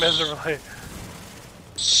failing miserably.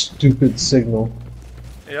 Stupid signal.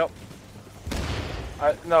 Yep.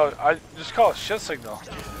 I just call it shit signal.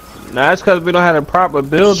 Nah, that's because we don't have a proper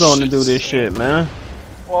build on to do this shit, man.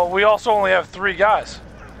 Well, we also only have 3 guys.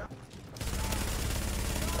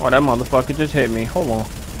 Oh, that motherfucker just hit me. Hold on.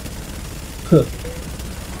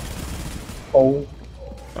 Oh.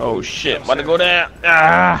 Oh shit, about to go down.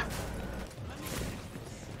 Ah!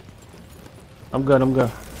 I'm good, I'm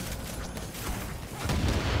good.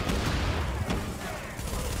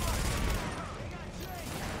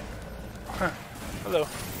 Hello.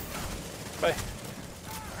 Bye.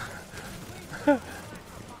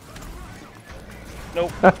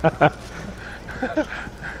 Nope.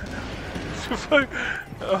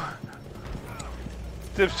 Oh.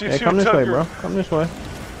 Dipsy, Hey, come this way, bro. Come this way.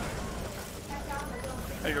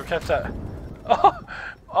 There you go, catch that. Oh,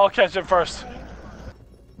 I'll catch it first.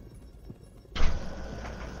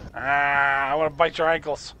 Ah, I want to bite your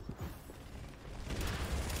ankles.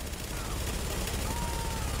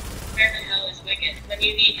 Where the hell is Wicked when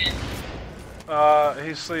you need him?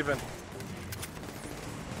 He's sleeping.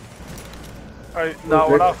 Alright, no,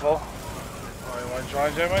 we're not full. Oh, you want to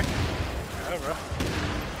join, J-Mike? Yeah, bro.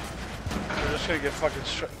 We're just gonna get fucking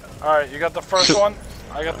straight. Alright, you got the first one?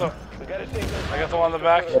 I got the one in the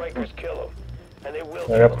back. Kill them, and they will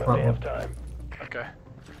kill them if they have time. Okay.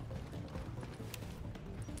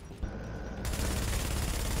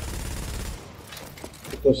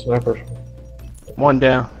 Get those snipers. One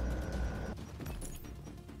down.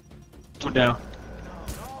 2 down.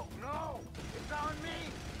 No, it's on me.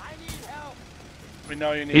 I need help. We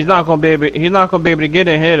know you need. He's not gonna be able. He's not gonna be able to get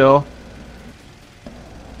in here though.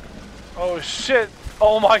 Oh shit!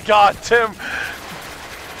 Oh my god, Tim!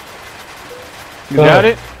 You got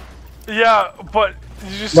it? Yeah, but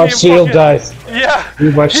did you see My him shield fucking... dies. Yeah!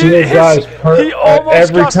 Dude, my shield dies he almost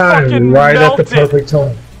every got time, fucking right melted. at the perfect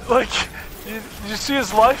time. Like, did you see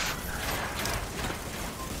his life?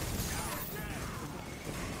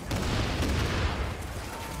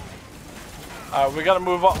 Alright, we gotta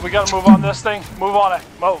move on. We gotta move on this thing. Move on it.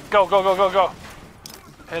 Go, go, go, go, go, go.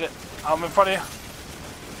 Hit it. I'm in front of you.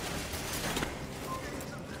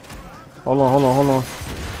 Hold on, hold on, hold on.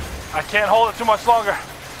 I can't hold it too much longer.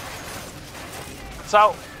 It's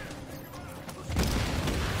out.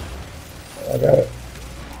 I got it.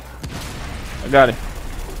 I got it.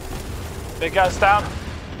 Big guy's down.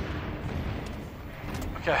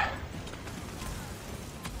 Okay.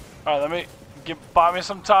 Alright, let me buy me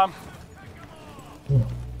some time.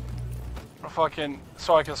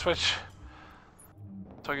 So I can switch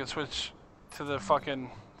to the fucking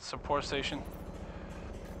support station.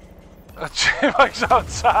 J-Mike's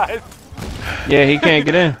outside. Yeah, he can't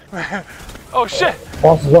get in. Oh shit!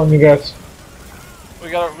 Boss is on you guys. We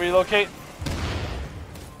gotta relocate.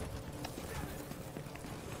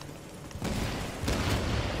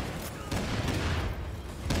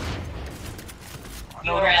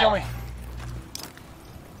 No, don't kill me.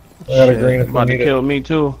 I got a green if we About to need kill it. me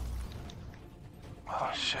too.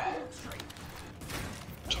 Oh shit.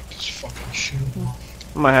 Took this fucking shoe off.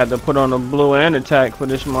 I might have to put on the blue and attack for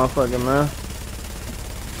this motherfucker, man.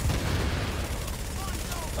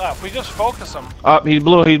 Ah, if we just focus him. Up, he's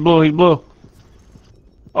blue, he's blue, he's blue.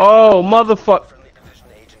 Oh, motherfucker.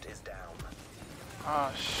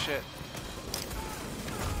 Oh shit.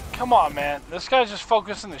 Come on, man. This guy's just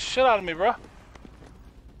focusing the shit out of me, bro.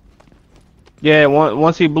 Yeah,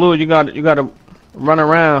 once he blue, you gotta run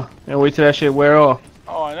around and wait till that shit wear off.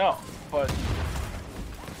 Oh, I know, but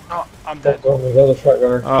oh, I'm dead. Go on the other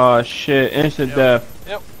shotgunner. Oh shit, instant death.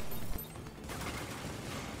 Yep.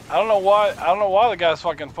 I don't know why the guy's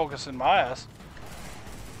fucking focusing my ass.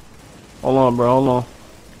 Hold on, bro, hold on.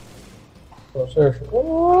 Oh, seriously.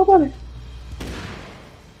 Oh, buddy.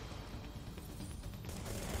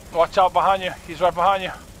 Watch out behind you. He's right behind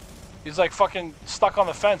you. He's like fucking stuck on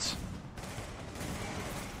the fence.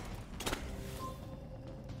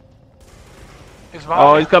 He's behind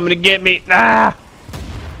Oh, you. he's coming to get me. Ah!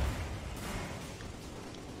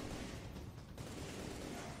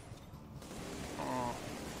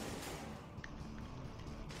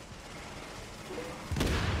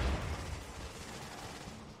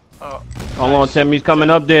 Oh, Hold on, Timmy's coming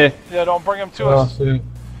up there. yeah, don't bring him to Oh, us. see.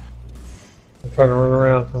 I'm trying to run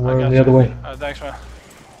around. I'm I running got the you. other way. Thanks, man.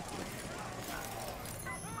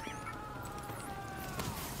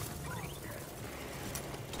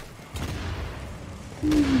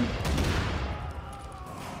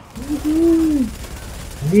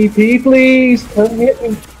 VP, please come hit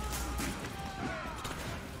me.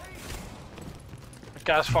 The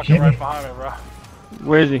guy's fucking right behind me, bro.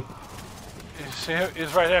 Where is he? You see him?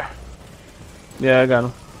 He's right there. Yeah, I got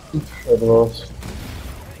him.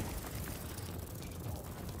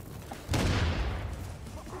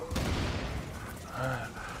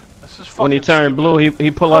 This is When he fucking turned stupid. blue,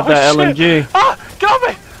 he pulled out Oh, that shit. LMG. Ah! Get off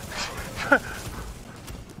me!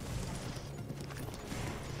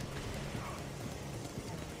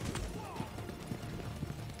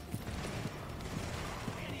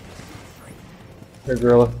 Hey,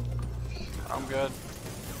 gorilla. I'm good.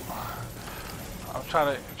 I'm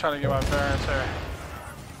trying to get my bearings here.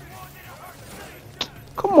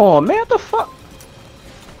 Come on, man, what the fuck?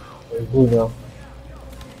 He's blue now.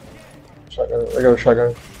 Shotgun. I got a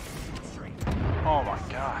shotgun. Oh my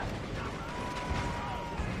god.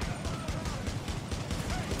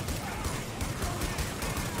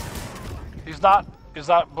 He's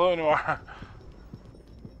not blue anymore.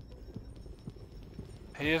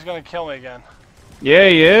 He is gonna kill me again. Yeah,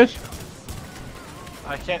 he is.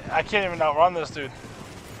 I can't even outrun this dude.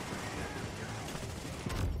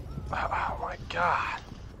 Oh my god.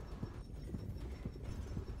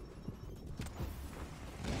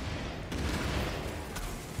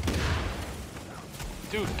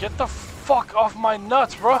 Dude, get the fuck off my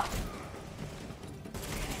nuts, bro.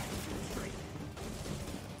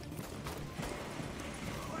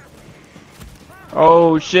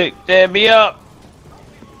 Oh shit, stand me up.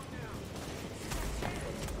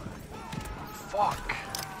 Fuck.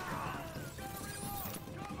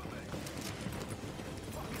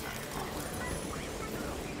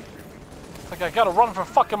 Like I gotta run for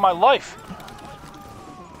fucking my life.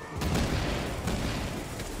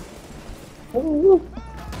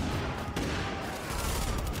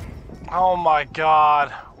 Oh my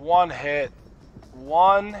god. One hit.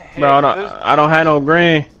 One hit. Bro, I don't have no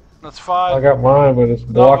green. That's fine. I got mine, but it's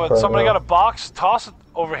No, blocked but right somebody now. got a box. Toss it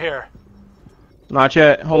over here. Not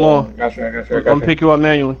yet. Hold on. I got you. I'm gonna pick you up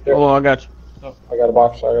manually. Yeah. Hold on, I got you. I got a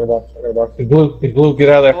box. I got a box. I got a box. He's blue. He's blue. Get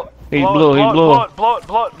out of there. He's blue. He's blue. Blow it. Blow the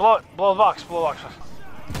box. Blow the box.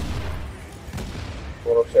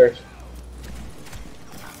 Going upstairs.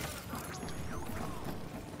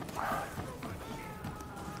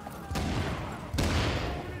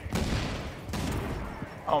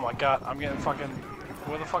 Oh my god, I'm getting fucking.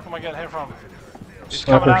 Where the fuck am I getting hit from? He's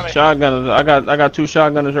Sniper. coming at me. Shotgunners. I got two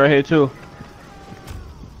shotgunners right here too.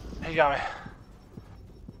 He got me.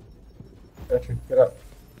 Got you. Get up.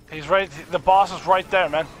 He's right. The boss is right there,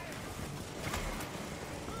 man.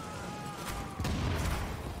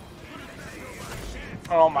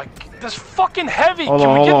 Oh my. This fucking heavy. Hold Can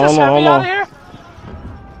on, we get hold on, this hold on, heavy hold out on. of here?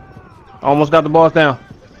 Almost got the boss down.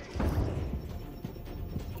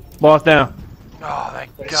 Boss down. Oh,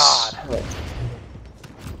 thank God.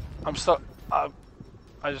 I'm stuck.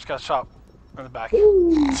 I just got shot in the back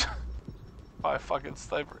by a fucking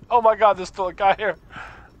sniper. Oh my God, there's still a guy here.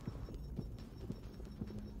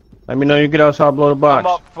 Let me know you get outside, blow the box.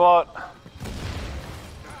 I'm up, but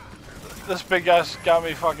this big guy's got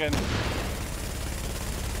me fucking.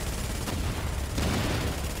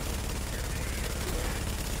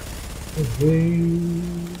 Get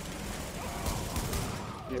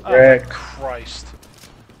Oh wrecked. Christ.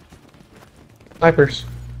 Snipers.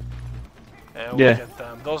 Yeah, we'll Yeah. get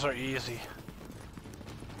them. Those are easy.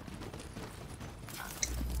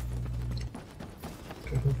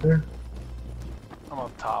 Get up there. I'm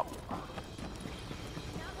up top.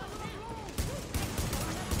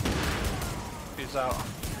 She's out.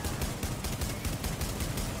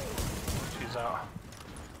 She's out.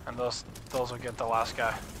 And those will get the last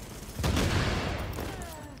guy.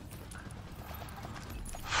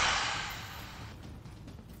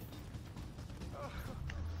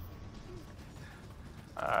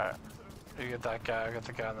 Alright. You get that guy, I get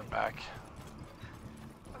the guy in the back.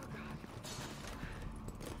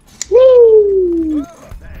 Woo!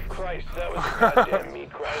 Christ, that was a goddamn meat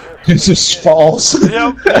grinder. It just falls.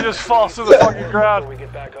 Yep, he just falls through the fucking ground. We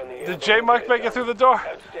get back on the Did J-Mike make it through the door?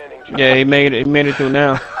 Outstanding job. Yeah, he made it through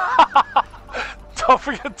now. Don't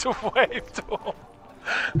forget to wave to him.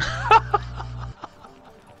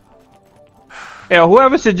 Yeah,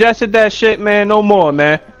 whoever suggested that shit, man, no more,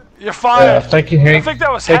 man. You're fired. Thank you, Hank. I think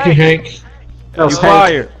that was Thank Hank. you, Hank. That was You Hank.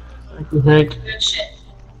 fired. Thank you, Hank. Good shit.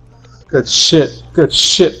 Good shit. Good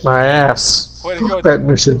shit, my ass. Way to go. Fuck that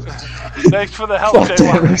mission. Thanks for the help, Fuck that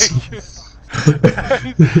J-Mike. mission.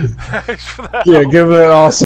 Thanks for the help. Yeah, give it an awesome.